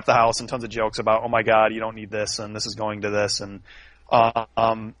cleaning up the house and tons of jokes about, oh my God, you don't need this and this is going to this, and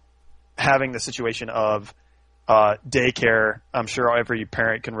having the situation of daycare. I'm sure every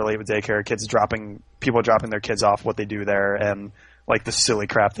parent can relate with daycare. People dropping their kids off, what they do there, and the silly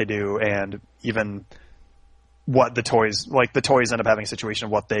crap they do, and even what the toys end up having a situation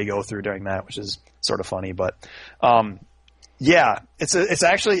of what they go through during that, which is sort of funny. But yeah, it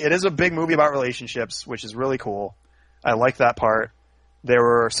is a big movie about relationships, which is really cool. I like that part. There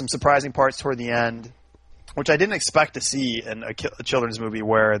were some surprising parts toward the end, which I didn't expect to see in a children's movie,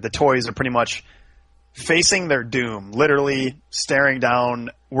 where the toys are pretty much facing their doom, literally staring down,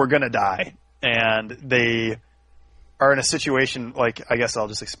 we're going to die. And they are in a situation, I guess I'll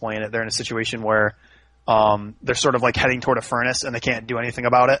just explain it. They're in a situation where they're sort of heading toward a furnace and they can't do anything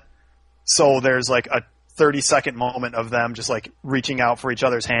about it. So there's a 30-second moment of them just reaching out for each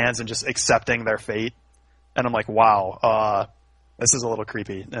other's hands and just accepting their fate. And I'm like, wow, this is a little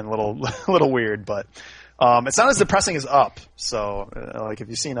creepy and a little weird, but it's not as depressing as Up. So, if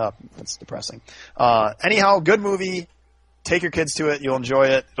you've seen Up, it's depressing. Anyhow, good movie. Take your kids to it. You'll enjoy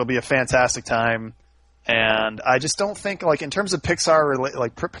it. It'll be a fantastic time. And I just don't think, in terms of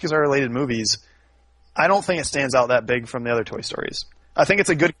Pixar-related movies, I don't think it stands out that big from the other Toy Stories. I think it's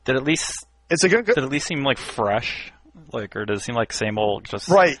a good... Did it at least seem fresh? Or does it seem like same old, just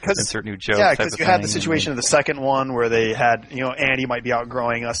right, insert new jokes? Yeah, because you had the situation of the second one where they had, Andy might be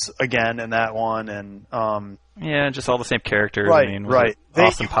outgrowing us again in that one, and yeah, just all the same characters. Right, right.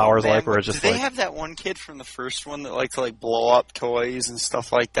 Austin Powers where it's just they have that one kid from the first one that likes to blow up toys and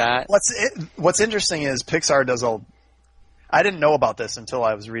stuff like that. What's interesting is Pixar does I didn't know about this until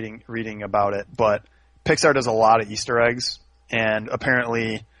I was reading about it, but Pixar does a lot of Easter eggs, and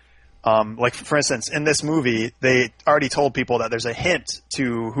apparently. For instance, in this movie, they already told people that there's a hint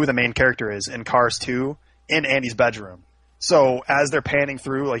to who the main character is in Cars 2 in Andy's bedroom. So as they're panning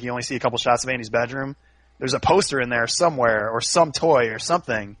through, you only see a couple shots of Andy's bedroom, there's a poster in there somewhere or some toy or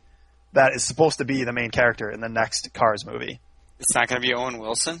something that is supposed to be the main character in the next Cars movie. It's not going to be Owen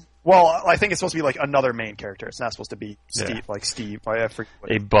Wilson? Well, I think it's supposed to be another main character. It's not supposed to be Steve, Steve. I forget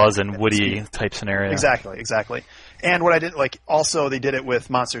a Buzz and Woody type scenario. Exactly. And what I did, also they did it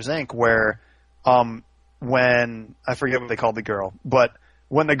with Monsters Inc., where when I forget what they called the girl, but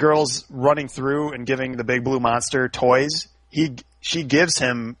when the girl's running through and giving the big blue monster toys, she gives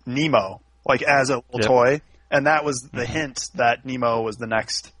him Nemo, like, as a little toy. And that was the hint that Nemo was the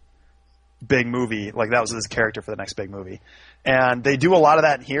next big movie. Like, that was his character for the next big movie. And they do a lot of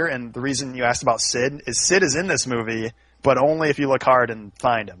that here, and the reason you asked about Sid is in this movie, but only if you look hard and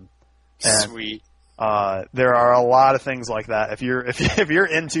find him. And, Sweet. There are a lot of things like that. If you're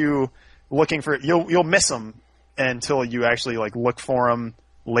into looking for, you'll miss them until you actually like look for them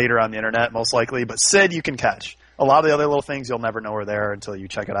later on the internet, most likely. But Sid you can catch. A lot of the other little things you'll never know are there until you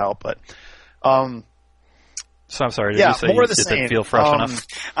check it out. But so I'm sorry. Did you say more you of the didn't same. feel fresh enough?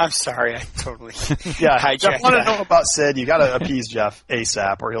 I'm sorry. I totally Jeff hijacked want to that. know about Sid. You got to appease Jeff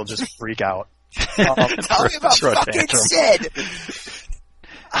ASAP, or he'll just freak out. Tell me about fucking Sid.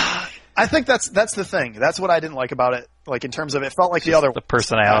 I think that's the thing. That's what I didn't like about it. Like in terms of it felt like the other The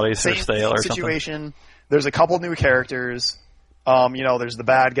personalities are same stale or situation. something. There's a couple new characters. There's the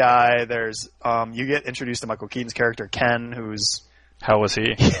bad guy. There's you get introduced to Michael Keaton's character Ken, who's How was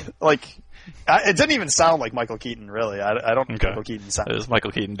he? like it didn't even sound like Michael Keaton, really. I don't think Okay. Michael Keaton sounded It was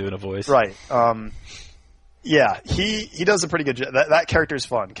Michael Keaton doing a voice. right. Yeah, he does a pretty good job. That character's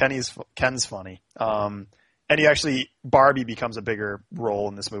fun. Ken's funny. And Barbie becomes a bigger role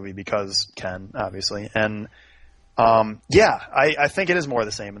in this movie because Ken, obviously. And I think it is more of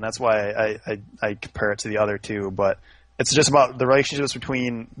the same, and that's why I compare it to the other two. But it's just about the relationships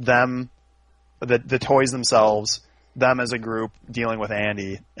between them, the toys themselves, them as a group dealing with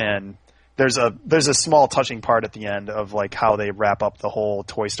Andy, and there's a small touching part at the end of like how they wrap up the whole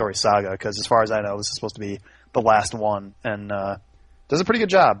Toy Story saga, because as far as I know, this is supposed to be the last one, and does a pretty good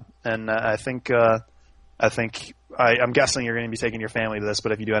job. And I'm guessing you're going to be taking your family to this,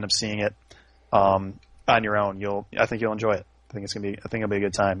 but if you do end up seeing it on your own, I think you'll enjoy it. I think it'll be a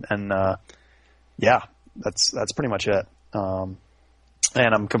good time. And that's pretty much it. And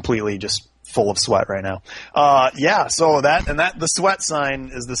I'm completely just full of sweat right now. So the sweat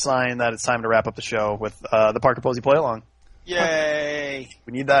sign is the sign that it's time to wrap up the show with the Parker Posey play along. Yay!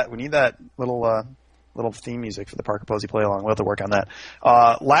 We need that little theme music for the Parker Posey play along. We'll have to work on that.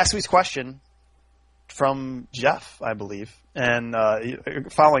 Last week's question from Jeff, I believe, and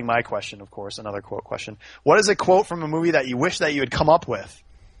following my question, of course, another quote question. What is a quote from a movie that you wish that you had come up with,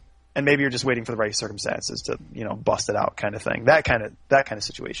 and maybe you're just waiting for the right circumstances to, bust it out, kind of thing? That kind of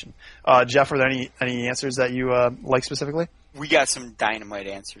situation. Jeff, are there any answers that you like specifically? We got some dynamite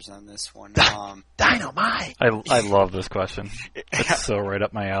answers on this one. Dynamite. I love this question. It's so right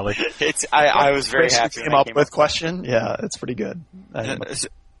up my alley. I was very happy came up with question. Yeah, it's pretty good.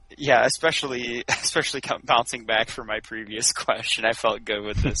 Yeah, especially bouncing back from my previous question. I felt good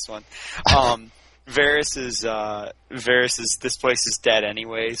with this one. Varys is "This Place Is Dead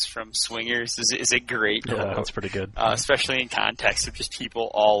Anyways" from Swingers is a great quote. Yeah, that's pretty good. Especially in context of just people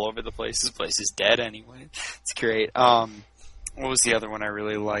all over the place. This place is dead anyway. It's great. What was the other one I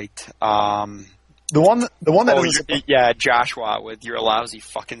really liked? The one that Josh Watt with "You're a lousy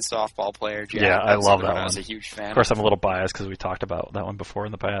fucking softball player, Jack." Yeah, I love that one. I was a huge fan. Of course, I'm a little biased because we talked about that one before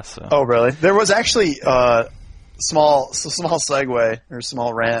in the past. So. Oh, really? There was actually small segue or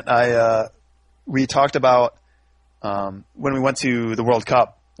small rant. We talked about when we went to the World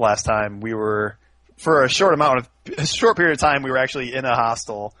Cup last time. We were for a short period of time. We were actually in a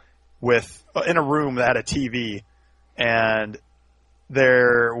hostel in a room that had a TV, and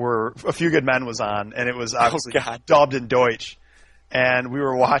there were A Few Good Men was on, and it was obviously dubbed in Deutsch, and we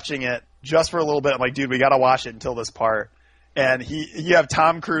were watching it just for a little bit. I'm like, dude, we got to watch it until this part. And you have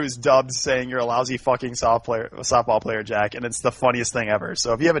Tom Cruise dubbed saying "You're a lousy fucking softball player, Jack," and it's the funniest thing ever.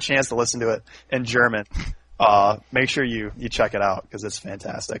 So if you have a chance to listen to it in German, make sure you check it out because it's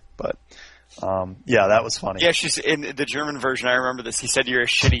fantastic. But that was funny. Yeah, she's in the German version. I remember this. He said, "You're a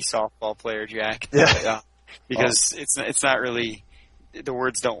shitty softball player, Jack." Yeah, because it's not really. The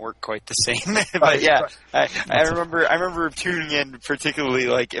words don't work quite the same, but yeah, I remember tuning in particularly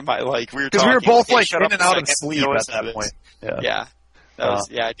we were talking because we were both like in up and out of sleep at that point. Yeah,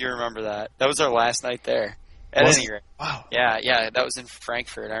 I do remember that. That was our last night there. At any rate, wow. Yeah, that was in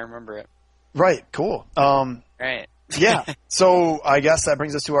Frankfurt. I remember it. Right, cool. Right. Yeah. So I guess that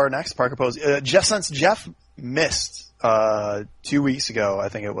brings us to our next Parker Posey. Since Jeff missed 2 weeks ago, I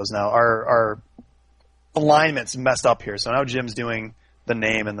think it was now our alignment's messed up here. So now Jim's doing the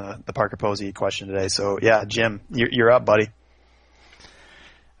name and the Parker Posey question today. So yeah, Jim, you're up, buddy.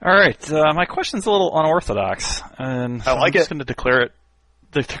 All right, my question's a little unorthodox, and so I'm just going to declare it.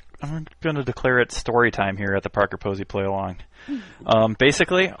 I'm going to declare it story time here at the Parker Posey Play Along.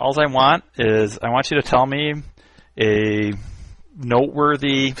 Basically, all I want is I want you to tell me a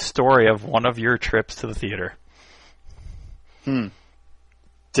noteworthy story of one of your trips to the theater.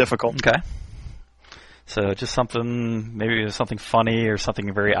 difficult. Okay. So just something, maybe something funny or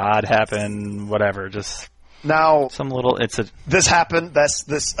something very odd happened, whatever. Just now some little. This happened.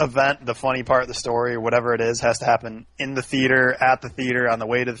 This event, the funny part of the story, or whatever it is, has to happen in the theater, at the theater, on the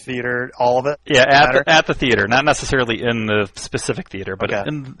way to the theater, all of it. Yeah, at the theater, not necessarily in the specific theater, but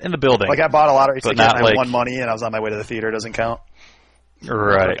in the building. Like I bought a lottery ticket and I like, won money, and I was on my way to the theater. Doesn't count.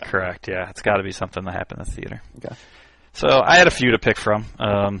 Right. Okay. Correct. Yeah, it's got to be something that happened in the theater. Okay. So I had a few to pick from,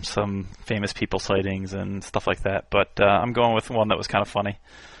 some famous people sightings and stuff like that, but I'm going with one that was kind of funny,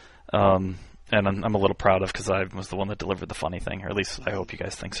 and I'm a little proud of because I was the one that delivered the funny thing, or at least I hope you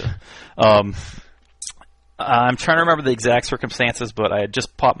guys think so. I'm trying to remember the exact circumstances, but I had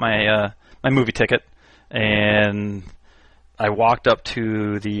just bought my movie ticket, and I walked up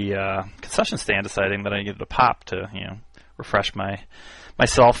to the concession stand deciding that I needed a pop to refresh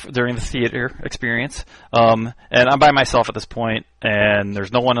myself during the theater experience. And I'm by myself at this point, and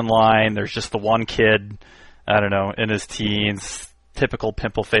there's no one in line. There's just the one kid, I don't know, in his teens, typical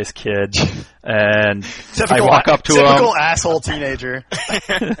pimple-faced kid. And I walk up to him. Typical asshole teenager.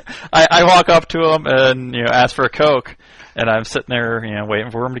 I walk up to him and ask for a Coke. And I'm sitting there,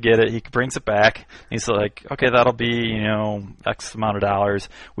 waiting for him to get it. He brings it back. He's like, okay, that'll be, X amount of dollars.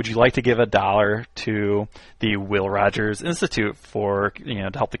 Would you like to give $1 to the Will Rogers Institute for,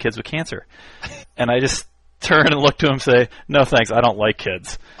 to help the kids with cancer? And I just turn and look to him and say, no thanks, I don't like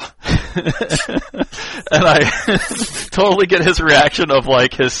kids. And I totally get his reaction of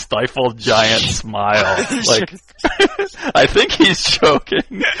like his stifled giant smile. Like, I think he's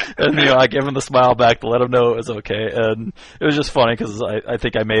joking. And I give him the smile back to let him know it was okay. And it was just funny because I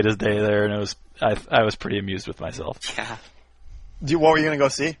think I made his day there, and I was pretty amused with myself. Yeah. What were you going to go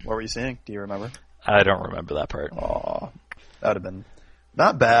see? What were you seeing? Do you remember? I don't remember that part. Oh, that would have been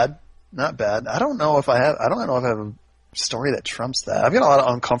not bad. Not bad. I don't know if I have a story that trumps that. I've got a lot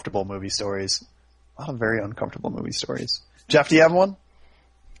of uncomfortable movie stories. A lot of very uncomfortable movie stories. Jeff, do you have one?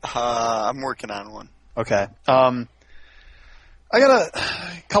 I'm working on one. Okay. I got a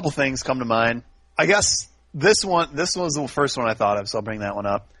couple things come to mind. I guess this was the first one I thought of, so I'll bring that one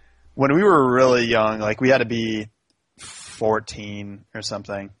up. When we were really young, like we had to be 14 or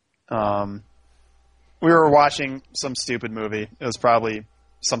something, we were watching some stupid movie. It was probably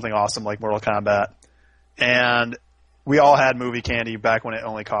something awesome like Mortal Kombat. And we all had movie candy back when it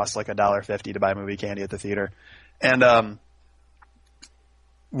only cost like $1.50 to buy movie candy at the theater. And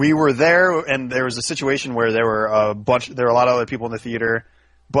we were there, and there was a situation where there were a lot of other people in the theater,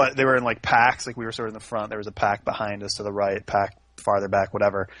 but they were in like packs. Like we were sort of in the front. There was a pack behind us to the right, pack farther back,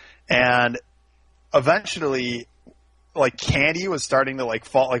 whatever. And eventually, like candy was starting to like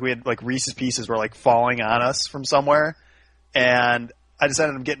fall. Like we had like Reese's Pieces were like falling on us from somewhere, and I just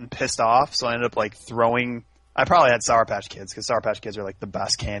ended up getting pissed off. So I ended up like throwing. I probably had Sour Patch Kids because Sour Patch Kids are like the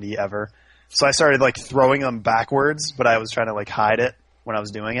best candy ever. So I started like throwing them backwards, but I was trying to like hide it when I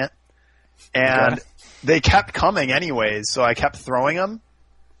was doing it. And they kept coming anyways, so I kept throwing them.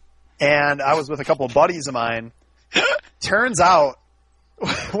 And I was with a couple of buddies of mine. Turns out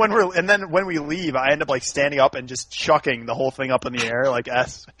when we leave, I end up like standing up and just chucking the whole thing up in the air like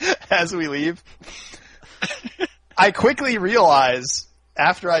as we leave. I quickly realize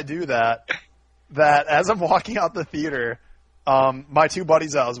after I do that as I'm walking out the theater, my two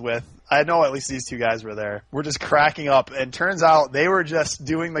buddies I was with, I know at least these two guys were there, were just cracking up. And turns out they were just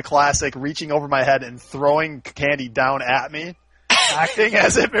doing the classic reaching over my head and throwing candy down at me, acting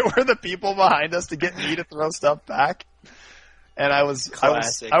as if it were the people behind us to get me to throw stuff back. And I was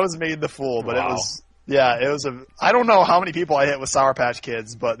made the fool, but wow. It was I don't know how many people I hit with Sour Patch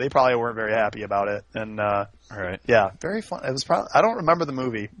Kids, but they probably weren't very happy about it. And, right. Yeah, very fun. It was probably, I don't remember the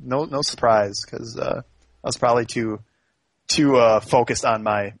movie. No surprise, because, I was probably too focused on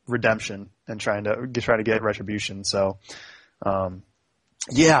my redemption and trying to get retribution. So,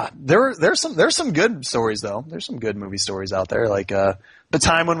 there's some good stories though. There's some good movie stories out there. Like, the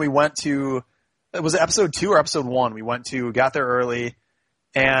time when we went to, it was episode 2 or episode 1. We got there early,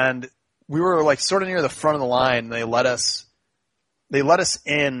 and we were like sort of near the front of the line. And they let us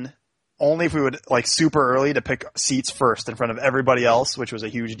in only if we would like super early to pick seats first in front of everybody else, which was a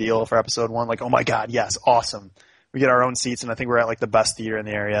huge deal for episode 1. Like, oh my God, yes, awesome. We get our own seats, and I think we're at like the best theater in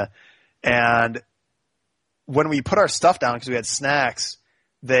the area. And when we put our stuff down, because we had snacks,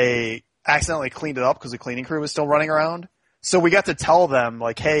 they accidentally cleaned it up because the cleaning crew was still running around. So we got to tell them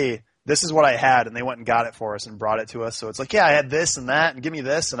like, hey, this is what I had, and they went and got it for us and brought it to us. So it's like, yeah, I had this and that, and give me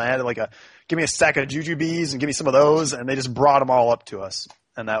this, and I had like give me a stack of jujubes and give me some of those, and they just brought them all up to us,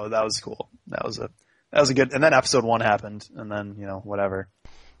 and that was cool. That was a good. And then episode 1 happened, and then whatever.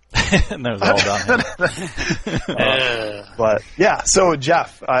 And that was all downhill. But yeah, so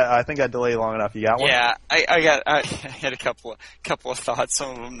Jeff, I think I delayed long enough. You got one? Yeah, I had a couple of thoughts.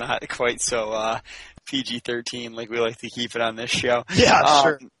 Some of them not quite so PG-13 like we like to keep it on this show. Yeah,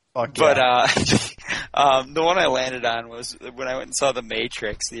 sure. But the one I landed on was when I went and saw The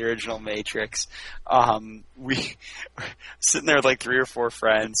Matrix, the original Matrix. We sitting there with like 3 or 4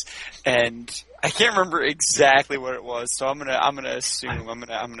 friends, and I can't remember exactly what it was. So I'm gonna assume I'm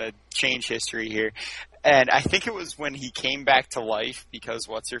gonna change history here. And I think it was when he came back to life because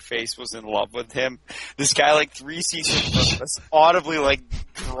what's-her-face was in love with him. This guy, like 3 seats in front of us, audibly, like,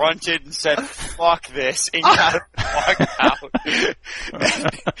 grunted and said, "Fuck this," and got him walked out.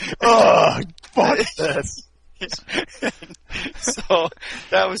 Oh, fuck this. So,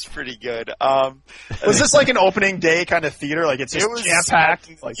 that was pretty good. Was this like an opening day kind of theater? Like, it's just jam-packed?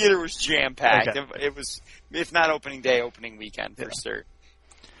 The theater was jam-packed. Okay. It was, if not opening day, opening weekend, for sure.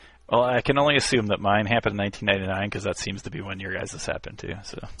 Well, I can only assume that mine happened in 1999 because that seems to be when your guys' happened too.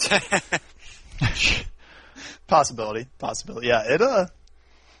 So, possibility.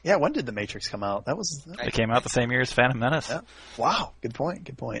 Yeah. When did The Matrix come out? It came out the same year as Phantom Menace. Yeah. Wow, good point.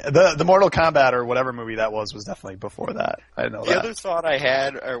 The Mortal Kombat or whatever movie that was definitely before that. I know the other thought I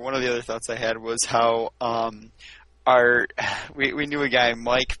had, or one of the other thoughts I had, was how we knew a guy,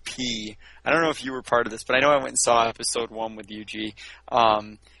 Mike P. I don't know if you were part of this, but I know I went and saw episode 1 with UG.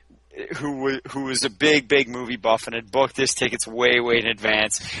 Who was a big movie buff and had booked his tickets way in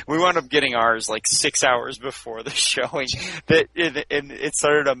advance. We wound up getting ours like 6 hours before the showing. And it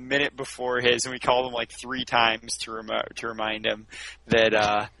started a minute before his, and we called him like 3 times to remind him that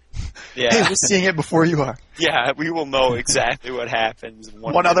yeah. Hey, we're seeing it before you are. Yeah, we will know exactly what happens.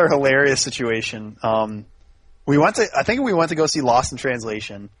 One other hilarious situation. I think we went to go see Lost in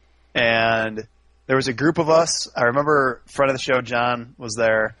Translation, and there was a group of us. I remember friend of the show John was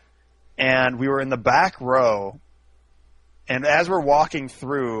there. And we were in the back row, and as we're walking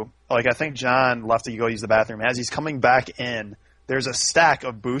through, like I think John left to go use the bathroom. As he's coming back in, there's a stack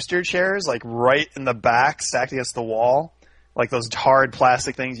of booster chairs, like right in the back, stacked against the wall, like those hard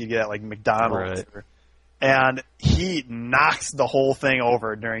plastic things you get at like McDonald's. Right. And he knocks the whole thing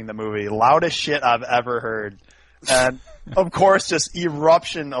over during the movie. Loudest shit I've ever heard. And of course, just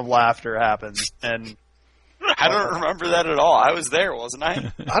eruption of laughter happens. And I don't remember that at all. I was there, wasn't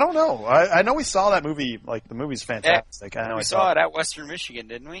I? I don't know. I know we saw that movie. Like, the movie's fantastic. I know we saw it at Western Michigan,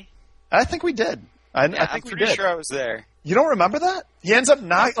 didn't we? I think we did. I think I'm we pretty did. sure I was there. You don't remember that? He ends up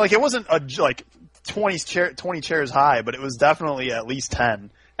not like it wasn't like 20 chairs high, but it was definitely at least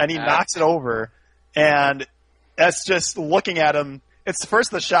 10. And he knocks it over, and that's just looking at him. It's first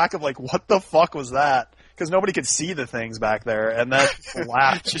the shock of like, what the fuck was that? Because nobody could see the things back there, and then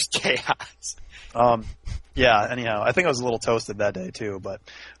laugh. Just chaos. Yeah, anyhow, I think I was a little toasted that day too, but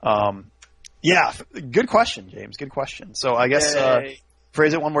yeah, good question, James. Good question. So I guess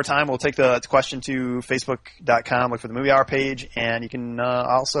phrase it one more time. We'll take the question to facebook.com, look for the Movie Hour page, and you can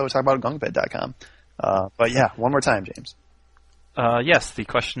also talk about gungpit.com. But yeah, one more time, James. Yes, the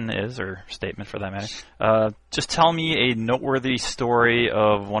question is, or statement for that matter, just tell me a noteworthy story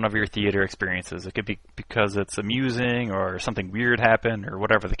of one of your theater experiences. It could be because it's amusing or something weird happened or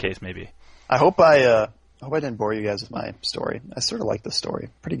whatever the case may be. I hope I didn't bore you guys with my story. I sort of like this story.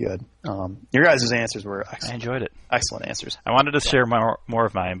 Pretty good. Your guys' answers were excellent. I enjoyed it. Excellent answers. I wanted to share more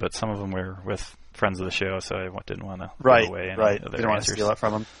of mine, but some of them were with friends of the show, so I didn't want to give away any of their didn't want answers. to steal it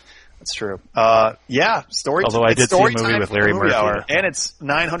from them. That's true. Yeah, story. Although I did see a movie with Larry Murphy. Hour, and it's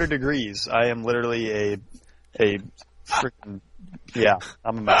 900 degrees. I am literally a freaking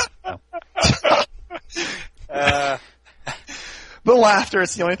I'm a mess now. The laughter,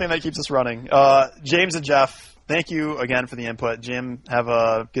 it's the only thing that keeps us running. James and Jeff, thank you again for the input. Jim, have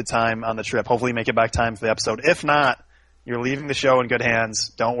a good time on the trip. Hopefully make it back time for the episode. If not, you're leaving the show in good hands.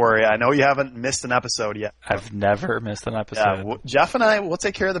 Don't worry. I know you haven't missed an episode yet. I've never missed an episode. Yeah, Jeff and I will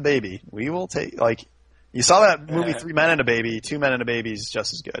take care of the baby. We will take, you saw that movie 3 Men and a Baby. 2 Men and a Baby is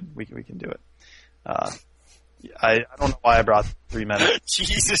just as good. We can do it. I don't know why I brought 3 Men.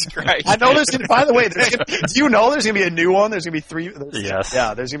 Jesus Christ. I know there's going to, by the way, do you know there's going to be a new one? There's going to be 3. Yes.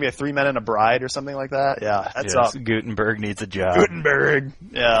 Yeah, there's going to be a 3 Men and a Bride or something like that. Yeah, that's up. Gutenberg needs a job. Gutenberg.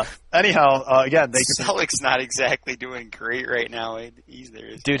 Yeah. Anyhow, again, thank you. Selleck's not exactly doing great right now. He's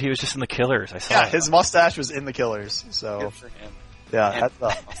there. Dude, he was just in The Killers. I saw it. His mustache was in The Killers. So. Good for him. Yeah, that's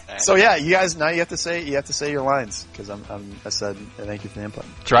up. So yeah, you guys, now you have to say your lines, because I said thank you for the input.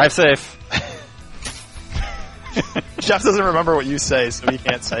 Drive safe. Jeff doesn't remember what you say, so he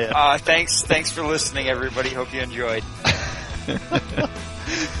can't say it. Thanks for listening, everybody. Hope you enjoyed.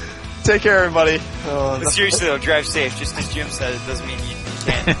 Take care, everybody. But seriously, though, drive safe. Just as Jim said, it doesn't mean you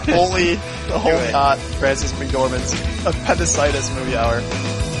can't. Only not Francis McDormand's Appendicitis movie hour.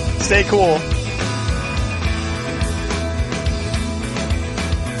 Stay cool.